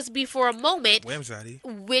will this just be for a moment?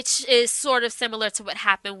 Which is sort of similar to what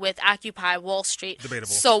happened with Occupy Wall Street. Debatable.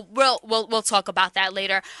 So we'll talk about that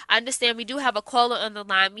later. I understand we do have a caller on the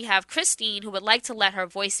line. We have Christine who would like to let her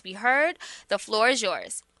voice be heard. The floor is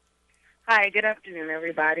yours. Hi, good afternoon,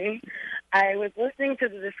 everybody. I was listening to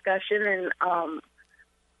the discussion and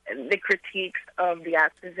the critiques of the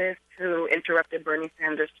activists who interrupted Bernie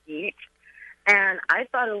Sanders' speech. And I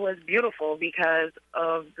thought it was beautiful because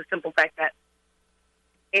of the simple fact that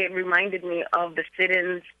it reminded me of the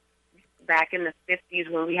sit-ins back in the 50s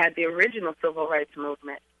when we had the original civil rights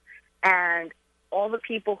movement. And all the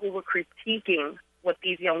people who were critiquing what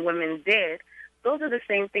these young women did, those are the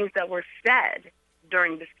same things that were said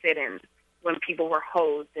during the sit-ins when people were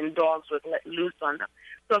hosed and dogs were let loose on them.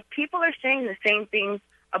 So if people are saying the same things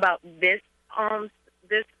about this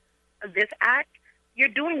act, you're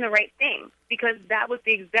doing the right thing, because that was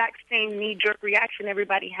the exact same knee-jerk reaction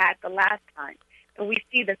everybody had the last time. And we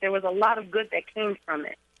see that there was a lot of good that came from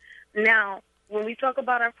it. Now, when we talk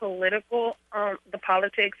about our the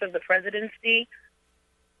politics of the presidency,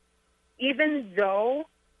 even though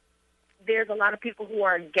there's a lot of people who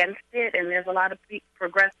are against it and there's a lot of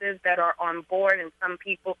progressives that are on board, and some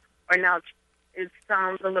people are now, it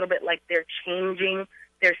sounds a little bit like they're changing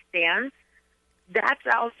their stance, that's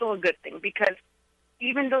also a good thing, because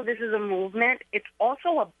even though this is a movement, it's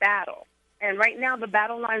also a battle. And right now the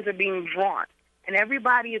battle lines are being drawn, and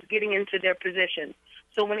everybody is getting into their positions.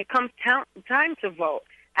 So when it comes time to vote,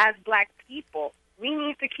 as Black people,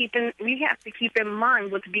 we have to keep in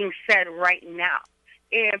mind what's being said right now.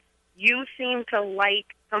 If you seem to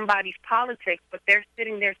like somebody's politics, but they're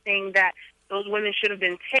sitting there saying that those women should have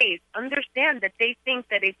been tased, understand that they think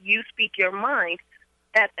that if you speak your mind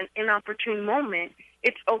at an inopportune moment,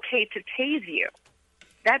 it's okay to tase you.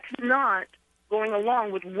 That's not going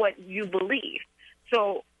along with what you believe.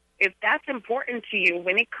 So if that's important to you,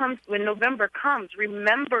 when November comes,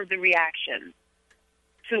 remember the reaction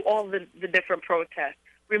to all the different protests.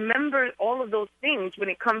 Remember all of those things when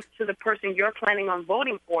it comes to the person you're planning on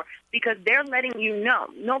voting for, because they're letting you know.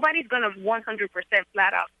 Nobody's going to 100%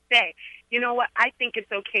 flat out say, you know what, I think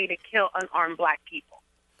it's okay to kill unarmed Black people.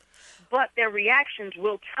 But their reactions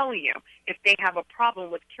will tell you if they have a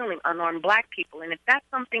problem with killing unarmed Black people. And if that's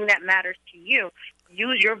something that matters to you,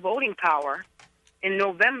 use your voting power in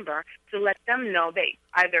November to let them know they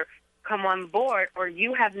either come on board or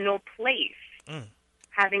you have no place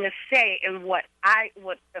having a say in what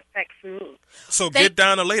affects me. So get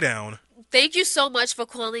down or lay down. Thank you so much for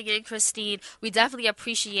calling in, Christine. We definitely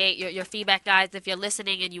appreciate your feedback, guys. If you're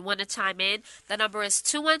listening and you want to chime in, the number is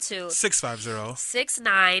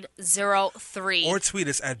 212-650-6903. Or tweet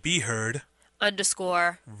us at BeHeard.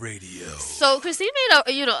 _ Radio. So Christine made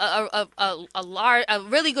a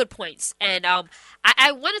really good points, and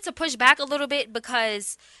I wanted to push back a little bit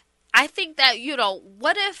because I think that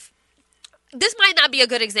what if this might not be a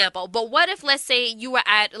good example, but what if, let's say, you were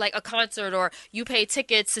at like a concert or you paid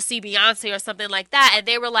tickets to see Beyonce or something like that, and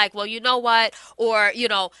they were like, well, you know what, or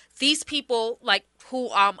these people like who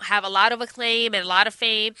have a lot of acclaim and a lot of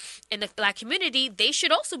fame in the Black community, they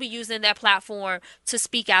should also be using their platform to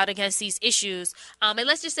speak out against these issues. And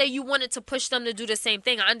let's just say you wanted to push them to do the same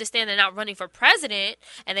thing. I understand they're not running for president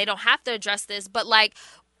and they don't have to address this, but like,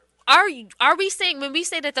 are we saying when we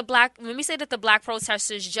say that the black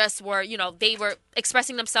protesters just were, they were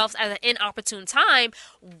expressing themselves at an inopportune time,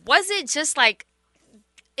 was it just like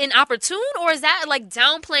inopportune, or is that like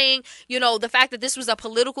downplaying, the fact that this was a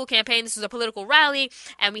political campaign, this was a political rally,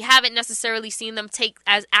 and we haven't necessarily seen them take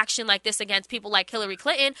as action like this against people like Hillary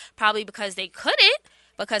Clinton, probably because they couldn't.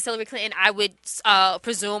 Because Hillary Clinton, I would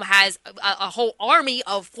presume, has a whole army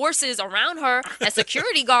of forces around her as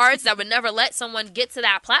security guards that would never let someone get to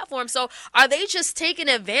that platform. So are they just taking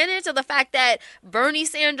advantage of the fact that Bernie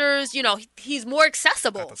Sanders, he's more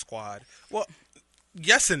accessible? Got the squad. Well,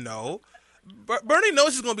 yes and no. Bernie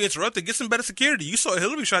knows he's going to be interrupted. Get some better security. You saw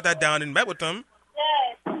Hillary shot that down and met with them.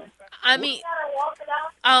 I mean,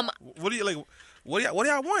 what do you like? What do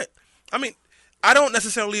y'all want? I mean, I didn't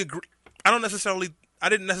necessarily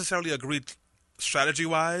agree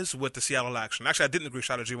strategy-wise with the Seattle action. Actually, I didn't agree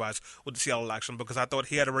strategy-wise with the Seattle action because I thought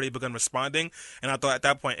he had already begun responding, and I thought at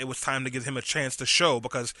that point it was time to give him a chance to show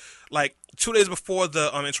because, like, 2 days before the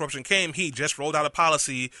interruption came, he just rolled out a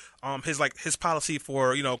policy, his policy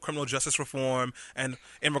for, criminal justice reform and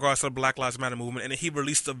in regards to the Black Lives Matter movement, and he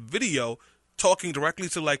released a video talking directly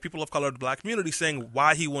to, like, people of color of the Black community saying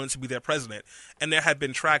why he wanted to be their president, and there had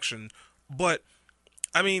been traction. But,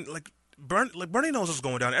 I mean, Bernie knows what's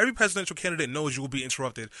going down. Every presidential candidate knows you will be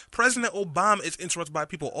interrupted. President Obama is interrupted by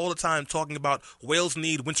people all the time talking about whales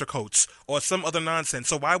need winter coats or some other nonsense.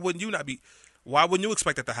 So why wouldn't you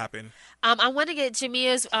expect that to happen? I want to get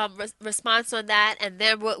Jamia's response on that, and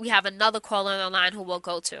then we have another caller on the line who we'll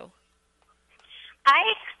go to.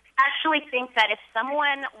 I actually think that if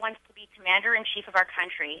someone wants to be commander-in-chief of our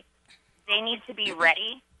country, they need to be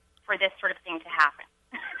ready for this sort of thing to happen.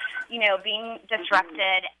 Being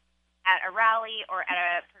disrupted at a rally or at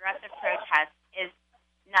a progressive protest is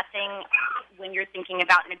nothing when you're thinking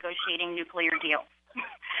about negotiating nuclear deals.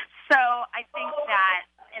 So I think that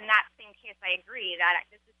in that same case, I agree that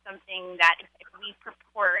this is something that if we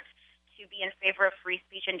purport to be in favor of free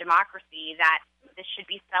speech and democracy, that this should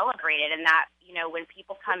be celebrated, and that, when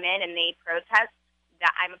people come in and they protest,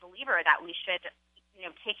 that I'm a believer that we should,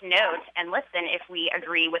 take note and listen if we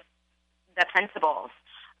agree with the principles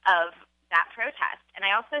of that protest. And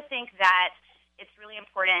I also think that it's really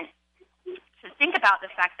important to think about the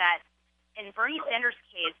fact that in Bernie Sanders'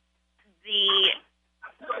 case,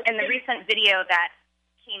 in the recent video that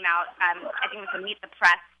came out, I think it was a Meet the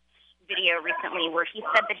Press video recently, where he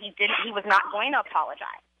said that he was not going to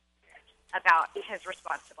apologize about his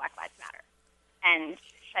response to Black Lives Matter and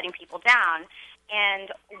shutting people down.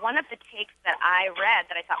 And one of the takes that I read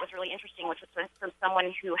that I thought was really interesting, which was from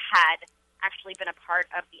someone who had actually been a part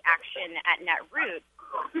of the action at Netroots,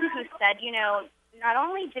 who said, not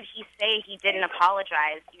only did he say he didn't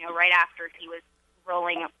apologize, right after he was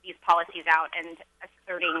rolling these policies out and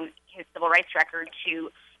asserting his civil rights record to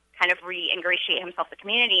kind of re-ingratiate himself to the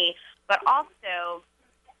community, but also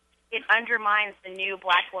it undermines the new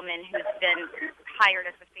Black woman who's been hired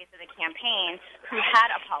as the face of the campaign, who had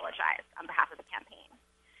apologized on behalf of the campaign.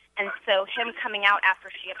 And so him coming out after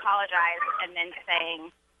she apologized and then saying,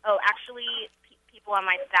 oh, actually, people on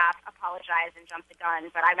my staff apologize and jump the gun,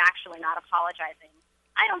 but I'm actually not apologizing.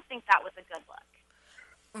 I don't think that was a good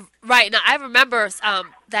look. Right. Now, I remember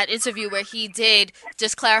that interview where he did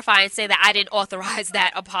just clarify and say that I didn't authorize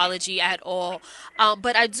that apology at all.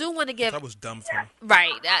 But I do want to give... That was dumb for him.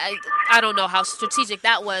 Right. I don't know how strategic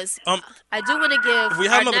that was. I do want to give... We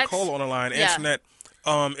have another caller on the line, Antoinette.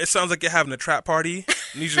 It sounds like you're having a trap party.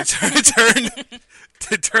 I need you to turn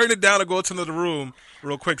it down and go to another room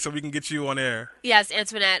real quick so we can get you on air. Yes,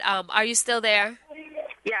 Antoinette. Are you still there?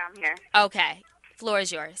 Yeah, I'm here. Okay. Floor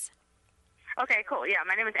is yours. Okay, cool. Yeah,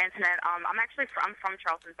 my name is Antoinette. I'm from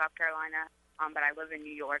Charleston, South Carolina, but I live in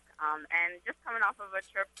New York. And just coming off of a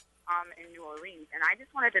trip in New Orleans, and I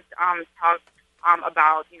just wanted to talk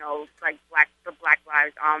about the Black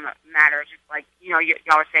Lives Matter. Just like y'all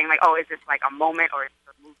are saying, like, oh, is this like a moment or is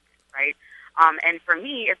this a movement, right? And for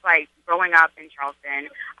me, it's like growing up in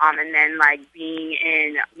Charleston, and then like being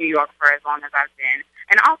in New York for as long as I've been,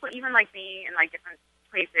 and also even like being in like different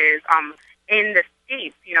places in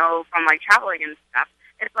escape, from like traveling and stuff.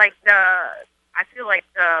 It's like I feel like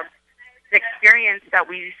the experience that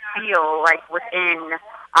we feel like within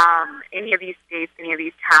any of these states, any of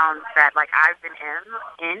these towns that like I've been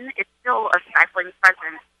in, it's still a stifling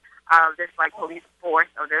presence of this like police force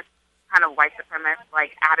or this kind of white supremacist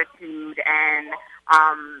like attitude, and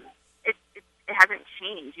it hasn't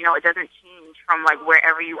changed. It doesn't change from like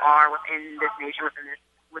wherever you are within this nation,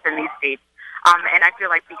 within these states. And I feel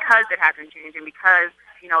like because it hasn't changed, and because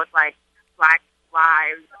it's like Black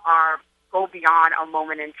lives go beyond a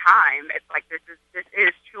moment in time. It's like this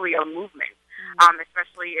is truly a movement,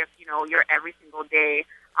 especially if you're every single day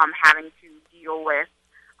having to deal with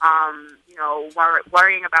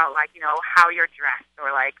worrying about like how you're dressed,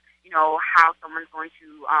 or like how someone's going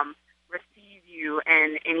to receive you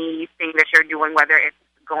in anything that you're doing, whether it's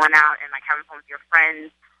going out and like having fun with your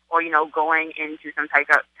friends, or going into some type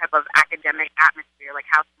of academic atmosphere, like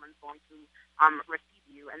how someone's going to receive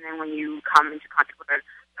you. And then when you come into contact with a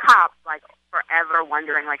cop, like forever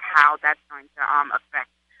wondering like how that's going to affect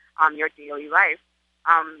your daily life.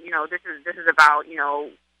 This is about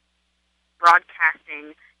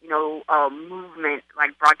broadcasting movement,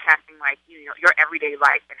 like broadcasting like your everyday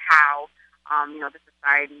life, and how the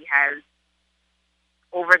society has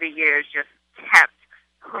over the years just kept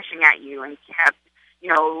pushing at you and kept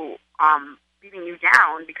beating you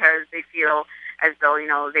down, because they feel as though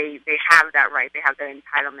they have that right, they have that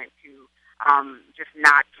entitlement to just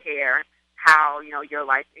not care how your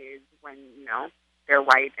life is when they're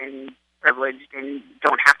white and privileged and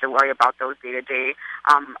don't have to worry about those day-to-day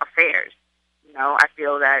affairs. I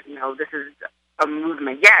feel that this is a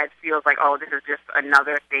movement. Yeah, it feels like, oh, this is just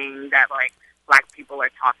another thing that like Black people are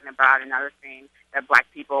talking about, another thing that Black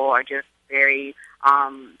people are just very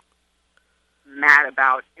mad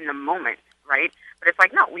about in the moment, right? But it's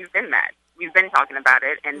like, no, we've been mad. We've been talking about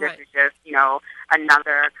it, and this is just,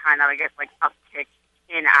 another kind of, I guess, like uptick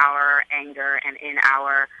in our anger and in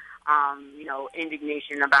our,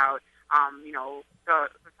 indignation about, the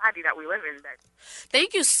society that we live in.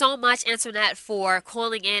 Thank you so much, Antoinette, for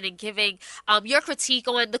calling in and giving your critique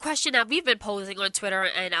on the question that we've been posing on Twitter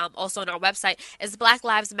and also on our website. Is Black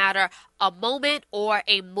Lives Matter a moment or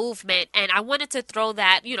a movement? And I wanted to throw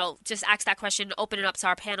that, just ask that question, open it up to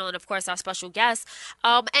our panel and, of course, our special guest.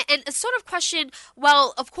 And a sort of question,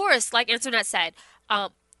 well, of course, like Antoinette said,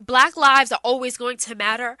 Black lives are always going to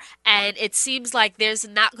matter, and it seems like there's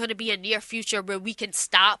not going to be a near future where we can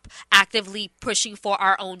stop actively pushing for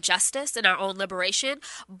our own justice and our own liberation.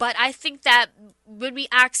 But I think that when we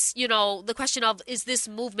ask, the question of, is this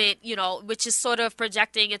movement, which is sort of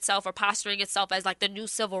projecting itself or posturing itself as like the new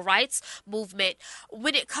civil rights movement,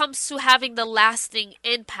 when it comes to having the lasting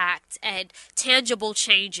impact and tangible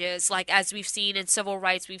changes, like as we've seen in civil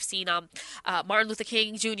rights, we've seen Martin Luther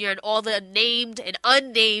King Jr. and all the named and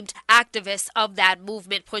unnamed activists of that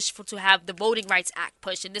movement push to have the Voting Rights Act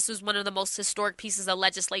pushed, and this was one of the most historic pieces of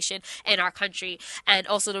legislation in our country. And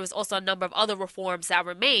also there was also a number of other reforms that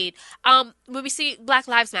were made. When we see Black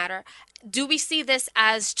Lives Matter, do we see this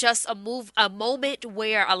as just a moment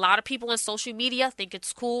where a lot of people on social media think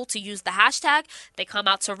it's cool to use the hashtag? They come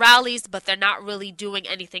out to rallies, but they're not really doing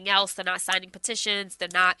anything else. They're not signing petitions. They're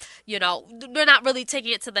not, they're not really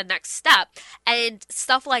taking it to the next step. And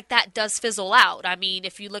stuff like that does fizzle out. I mean,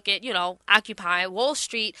 if you look at, Occupy Wall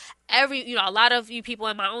Street, a lot of you people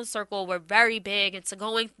in my own circle were very big into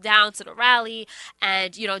going down to the rally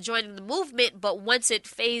and, joining the movement. But once it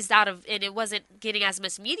phased out of, and it wasn't getting as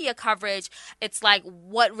much media coverage, it's like,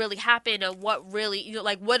 what really happened and what really,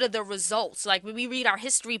 what are the results? Like when we read our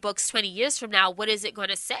history books 20 years from now, what is it going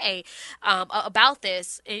to say about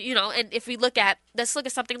this? And if we let's look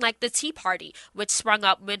at something like the Tea Party, which sprung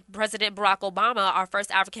up when President Barack Obama, our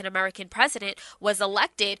first African-American president, was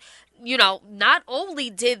elected. Not only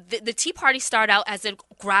did the Tea Party start out as a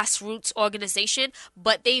grassroots organization,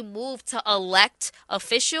 but they moved to elect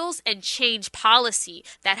officials and change policy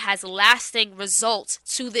that has lasting results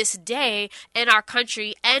to this day in our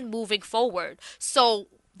country and moving forward. So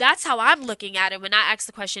that's how I'm looking at it when I ask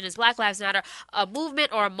the question, is Black Lives Matter a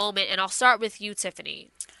movement or a moment? And I'll start with you, Tiffany.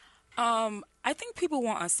 I think people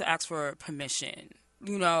want us to ask for permission.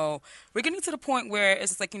 We're getting to the point where it's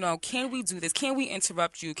just like, can we do this? Can we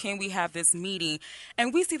interrupt you? Can we have this meeting?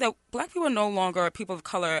 And we see that Black people are no longer people of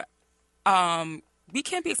color. We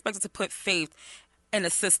can't be expected to put faith in a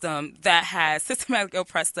system that has systematically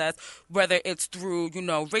oppressed us, whether it's through,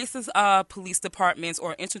 racist police departments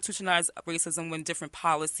or institutionalized racism with different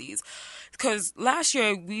policies. Because last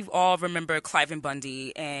year, we've all remembered Cliven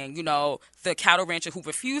Bundy and, the cattle rancher who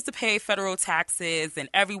refused to pay federal taxes, and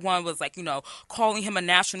everyone was like, calling him a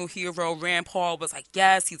national hero. Rand Paul was like,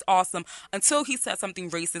 yes, he's awesome, until he said something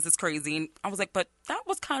racist. It's crazy. And I was like, but that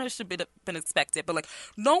was kind of should be been expected. But, like,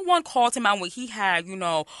 no one called him out when he had,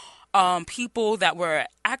 people that were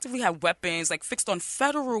actively had weapons like fixed on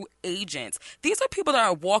federal agents. These are people that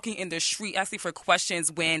are walking in the street asking for questions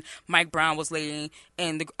when Mike Brown was laying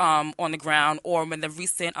in the on the ground, or when the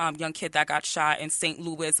recent young kid that got shot in St.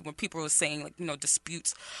 Louis, when people were saying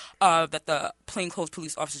disputes that the plainclothes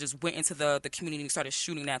police officers just went into the community and started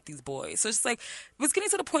shooting at these boys. So it's like it was getting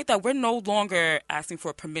to the point that we're no longer asking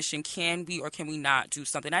for permission. Can we or can we not do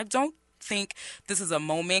something? I don't think this is a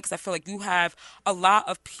moment, because I feel like you have a lot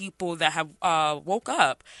of people that have woke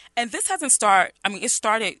up, and this hasn't started. I mean, it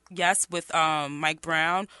started, yes, with Mike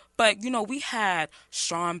Brown, but we had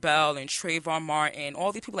Sean Bell and Trayvon Martin,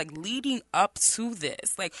 all these people like leading up to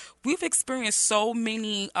this. Like, we've experienced so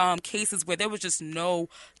many cases where there was just no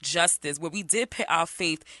justice, where we did put our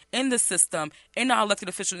faith in the system, in our elected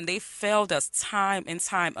officials, and they failed us time and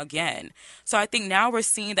time again. So I think now we're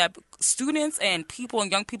seeing that students and people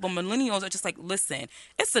and young people, millennials, are just like, listen,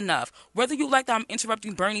 it's enough. Whether you like that I'm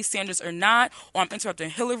interrupting Bernie Sanders or not, or I'm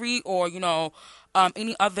interrupting Hillary, or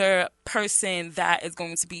any other person that is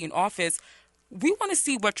going to be in office, we want to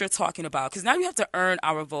see what you're talking about, because now you have to earn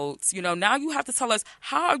our votes. Now you have to tell us,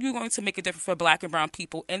 how are you going to make a difference for Black and brown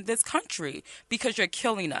people in this country? Because you're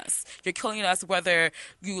killing us. You're killing us, whether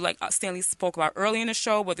you, like Stanley spoke about earlier in the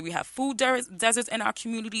show, whether we have food deserts in our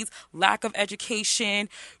communities, lack of education,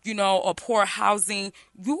 or poor housing.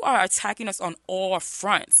 You are attacking us on all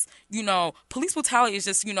fronts. Police brutality is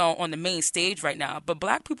just, on the main stage right now. But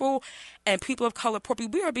Black people and people of color, poor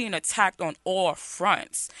people, we are being attacked on all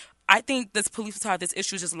fronts. I think this police brutality, this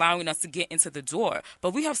issue is just allowing us to get into the door.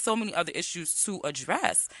 But we have so many other issues to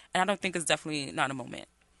address, and I don't think it's definitely not a moment.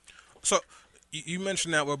 So you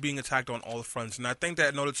mentioned that we're being attacked on all fronts, and I think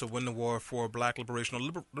that in order to win the war for Black liberation,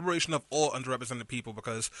 or liberation of all underrepresented people,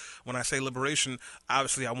 because when I say liberation,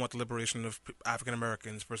 obviously I want the liberation of African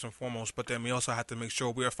Americans first and foremost, but then we also have to make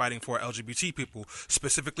sure we are fighting for LGBT people,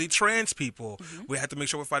 specifically trans people. Mm-hmm. We have to make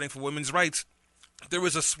sure we're fighting for women's rights. There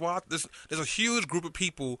is a swath, there's a huge group of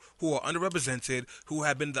people who are underrepresented, who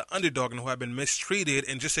have been the underdog, and who have been mistreated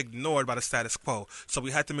and just ignored by the status quo. So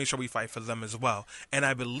we have to make sure we fight for them as well. And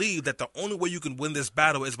I believe that the only way you can win this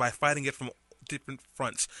battle is by fighting it from different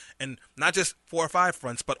fronts, and not just 4 or 5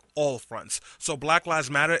 fronts, but all fronts. So Black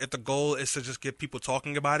Lives Matter, if the goal is to just get people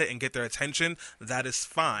talking about it and get their attention, that is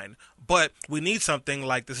fine. But we need something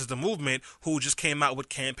like This Is the Movement, who just came out with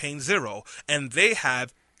Campaign Zero, and they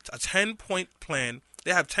have a 10-point plan.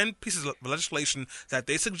 They have 10 pieces of legislation that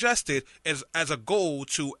they suggested as a goal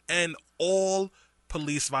to end all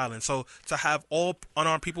police violence. So to have all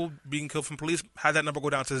unarmed people being killed from police, have that number go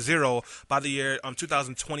down to 0 by the year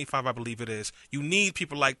 2025, I believe it is. You need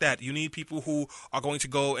people like that. You need people who are going to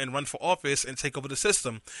go and run for office and take over the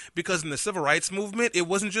system. Because in the civil rights movement, it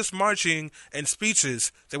wasn't just marching and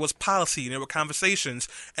speeches. There was policy and there were conversations.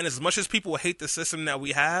 And as much as people hate the system that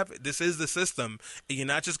we have, this is the system. And you're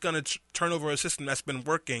not just going to turn over a system that's been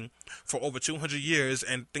working for over 200 years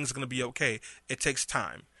and things are going to be okay. It takes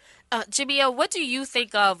time. Jamia, what do you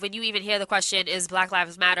think of when you even hear the question, is Black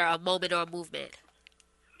Lives Matter a moment or a movement?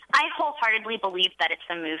 I wholeheartedly believe that it's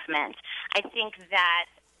a movement. I think that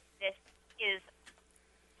this is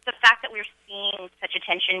the fact that we're seeing such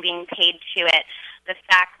attention being paid to it, the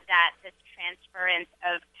fact that this transference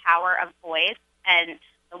of power of voice and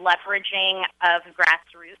the leveraging of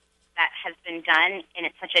grassroots that has been done in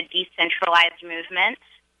such a decentralized movement,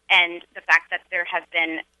 and the fact that there have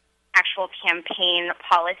been actual campaign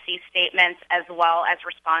policy statements as well as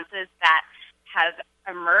responses that have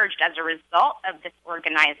emerged as a result of this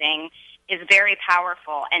organizing is very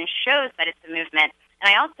powerful and shows that it's a movement. And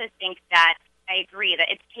I also think that I agree that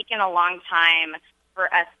it's taken a long time for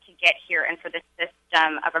us to get here and for the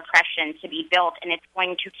system of oppression to be built, and it's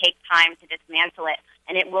going to take time to dismantle it,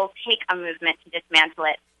 and it will take a movement to dismantle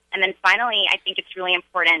it. And then finally, I think it's really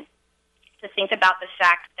important to think about the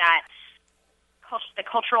fact that the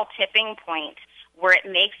cultural tipping point where it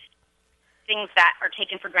makes things that are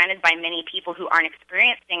taken for granted by many people who aren't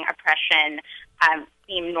experiencing oppression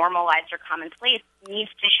seem normalized or commonplace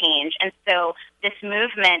needs to change. And so this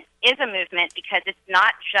movement is a movement because it's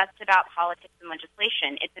not just about politics and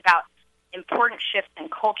legislation. It's about important shifts in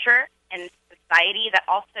culture and society that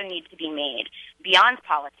also need to be made beyond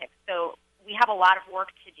politics. So we have a lot of work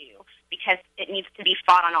to do because it needs to be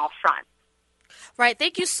fought on all fronts. Right.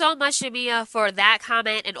 Thank you so much, Jamia, for that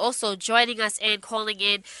comment and also joining us and calling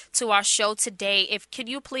in to our show today. Can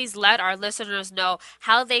you please let our listeners know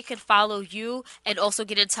how they can follow you and also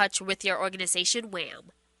get in touch with your organization,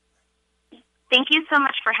 WHAM? Thank you so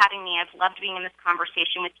much for having me. I've loved being in this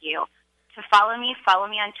conversation with you. To follow me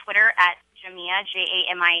on Twitter at Jamia,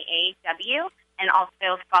 Jamiaw, and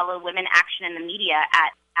also follow Women Action in the Media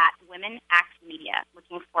at Women Act Media.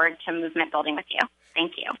 Looking forward to movement building with you.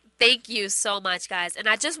 Thank you. Thank you so much, guys. And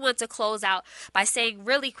I just want to close out by saying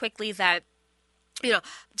really quickly that,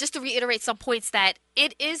 just to reiterate some points, that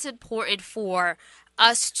it is important for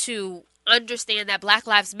us to understand that Black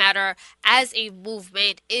Lives Matter as a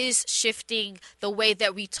movement is shifting the way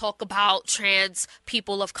that we talk about trans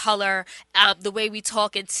people of color, the way we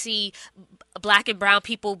talk and see Black and brown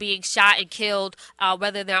people being shot and killed,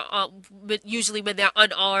 whether they're usually when they're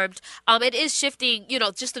unarmed. It is shifting,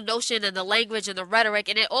 just the notion and the language and the rhetoric,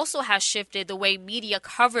 and it also has shifted the way media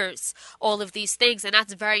covers all of these things, and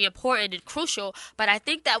that's very important and crucial. But I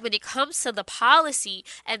think that when it comes to the policy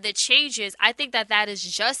and the changes, I think that is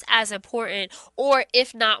just as important, or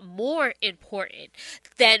if not more important,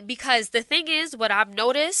 because the thing is, what I've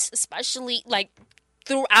noticed, especially like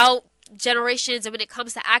throughout generations and when it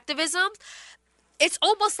comes to activism, it's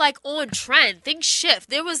almost like on trend. Things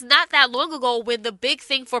shift. There was not that long ago when the big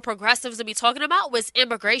thing for progressives to be talking about was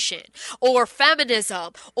immigration or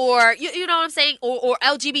feminism or, you know what I'm saying, or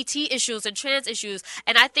LGBT issues and trans issues.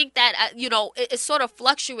 And I think that, it sort of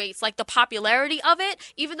fluctuates, like the popularity of it,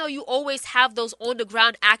 even though you always have those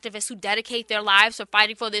on-the-ground activists who dedicate their lives to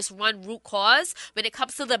fighting for this one root cause. When it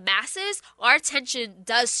comes to the masses, our attention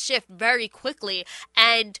does shift very quickly.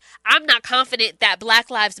 And I'm not confident that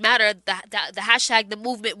Black Lives Matter, the hashtag, the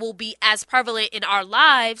movement, will be as prevalent in our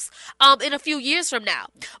lives in a few years from now.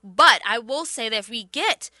 But I will say that if we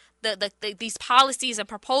get these policies and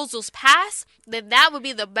proposals passed, then that would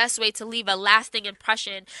be the best way to leave a lasting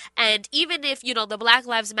impression. And even if, the Black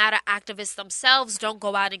Lives Matter activists themselves don't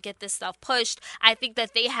go out and get this stuff pushed, I think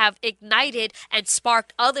that they have ignited and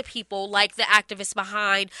sparked other people, like the activists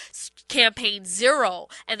behind Campaign Zero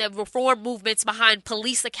and the reform movements behind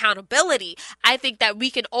police accountability. I think that we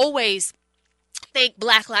can always thank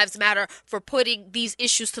Black Lives Matter for putting these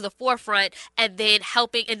issues to the forefront and then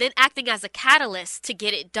helping and then acting as a catalyst to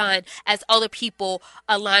get it done as other people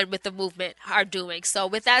aligned with the movement are doing. So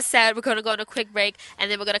with that said, we're going to go on a quick break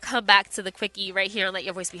and then we're going to come back to the quickie right here and let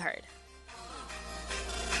your voice be heard.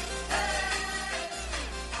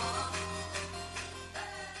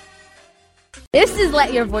 This is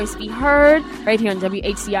Let Your Voice Be Heard right here on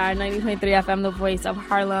WHCR 90.3 FM, the voice of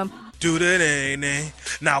Harlem. Do the nay,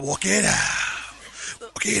 now walk it out.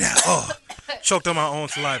 Okay, now, choked on my own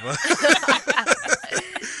saliva.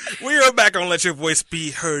 We are back on Let Your Voice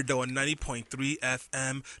Be Heard on 90.3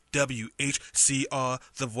 FM WHCR,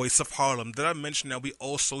 the voice of Harlem. Did I mention that we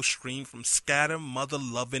also stream from Scatter Mother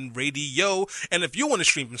Lovin' Radio? And if you want to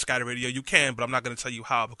stream from Scatter Radio, you can, but I'm not going to tell you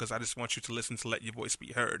how because I just want you to listen to Let Your Voice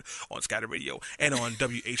Be Heard on Scatter Radio and on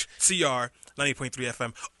WHCR 90.3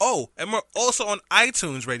 FM. Oh, and we're also on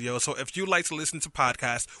iTunes Radio, so if you like to listen to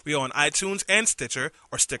podcasts, we are on iTunes and Stitcher,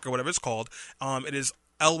 or Sticker, whatever it's called. It is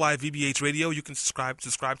LYVBH Radio. You can subscribe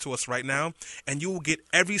to us right now, and you will get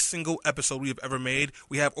every single episode we have ever made.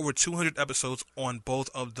 We have over 200 episodes on both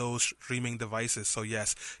of those streaming devices, so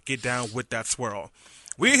yes, get down with that swirl.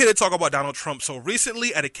 We're here to talk about Donald Trump. So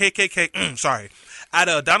recently at at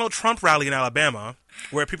a Donald Trump rally in Alabama,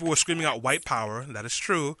 where people were screaming out white power, that is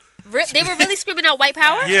true. They were really screaming out white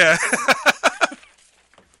power? Yeah.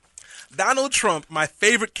 Donald Trump, my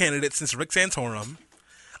favorite candidate since Rick Santorum,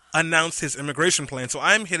 announced his immigration plan. So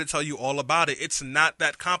I'm here to tell you all about it. It's not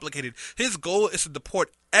that complicated. His goal is to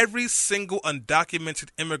deport every single undocumented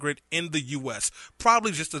immigrant in the U.S.,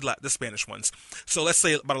 probably just the Spanish ones. So let's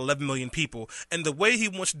say about 11 million people. And the way he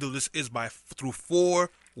wants to do this is through four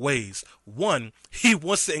ways. One, he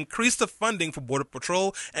wants to increase the funding for Border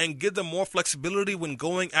Patrol and give them more flexibility when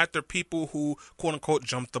going after people who, quote unquote,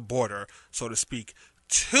 jump the border, so to speak.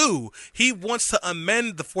 Two, he wants to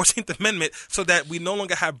amend the 14th Amendment so that we no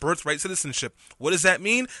longer have birthright citizenship. What does that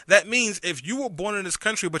mean? That means if you were born in this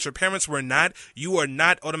country but your parents were not, you are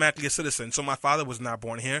not automatically a citizen. So my father was not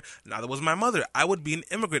born here, neither was my mother. I would be an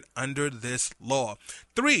immigrant under this law.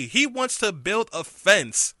 Three, he wants to build a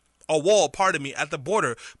wall, at the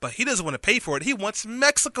border, but he doesn't want to pay for it. He wants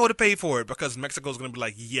Mexico to pay for it because Mexico's going to be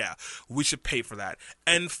like, yeah, we should pay for that.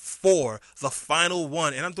 And four, the final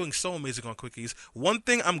one, and I'm doing so amazing on quickies. One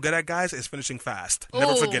thing I'm good at, guys, is finishing fast.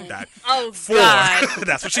 Never forget that. Oh, four, God.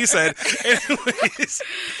 That's what she said. Anyways,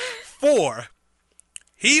 four,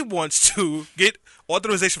 He wants to get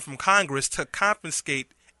authorization from Congress to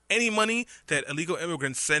confiscate any money that illegal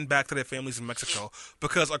immigrants send back to their families in Mexico.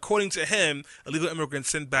 Because according to him, illegal immigrants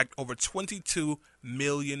send back over $22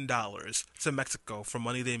 million to Mexico for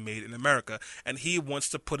money they made in America. And he wants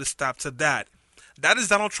to put a stop to that. That is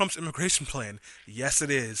Donald Trump's immigration plan. Yes,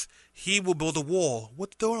 it is. He will build a wall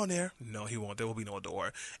with the door on there. No, he won't. There will be no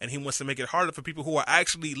door. And he wants to make it harder for people who are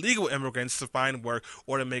actually legal immigrants to find work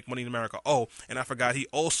or to make money in America. Oh, and I forgot, he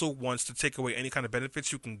also wants to take away any kind of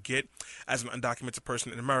benefits you can get as an undocumented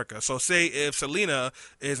person in America. So say if Selena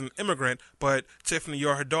is an immigrant, but Tiffany,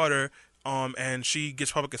 you're her daughter, and she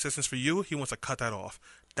gets public assistance for you, he wants to cut that off.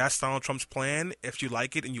 That's Donald Trump's plan. If you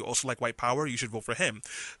like it and you also like white power, you should vote for him.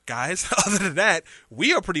 Guys, other than that,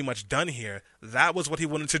 we are pretty much done here. That was what he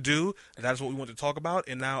wanted to do. That is what we wanted to talk about.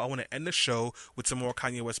 And now I want to end the show with some more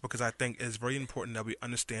Kanye West because I think it's very important that we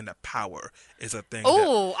understand that power is a thing.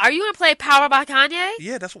 Oh, are you going to play Power by Kanye?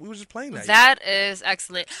 Yeah, that's what we were just playing. That is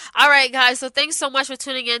excellent. All right, guys. So thanks so much for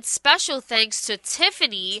tuning in. Special thanks to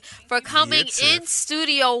Tiffany for coming in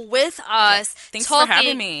studio with us. Thanks for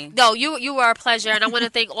having me. No, you are a pleasure. And I want to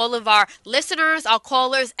thank all of our listeners, our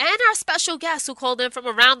callers, and our special guests who called in from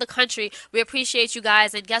around the country. We appreciate you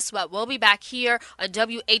guys. And guess what? We'll be back here on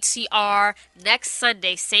WHCR next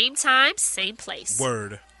Sunday. Same time, same place.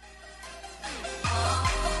 Word.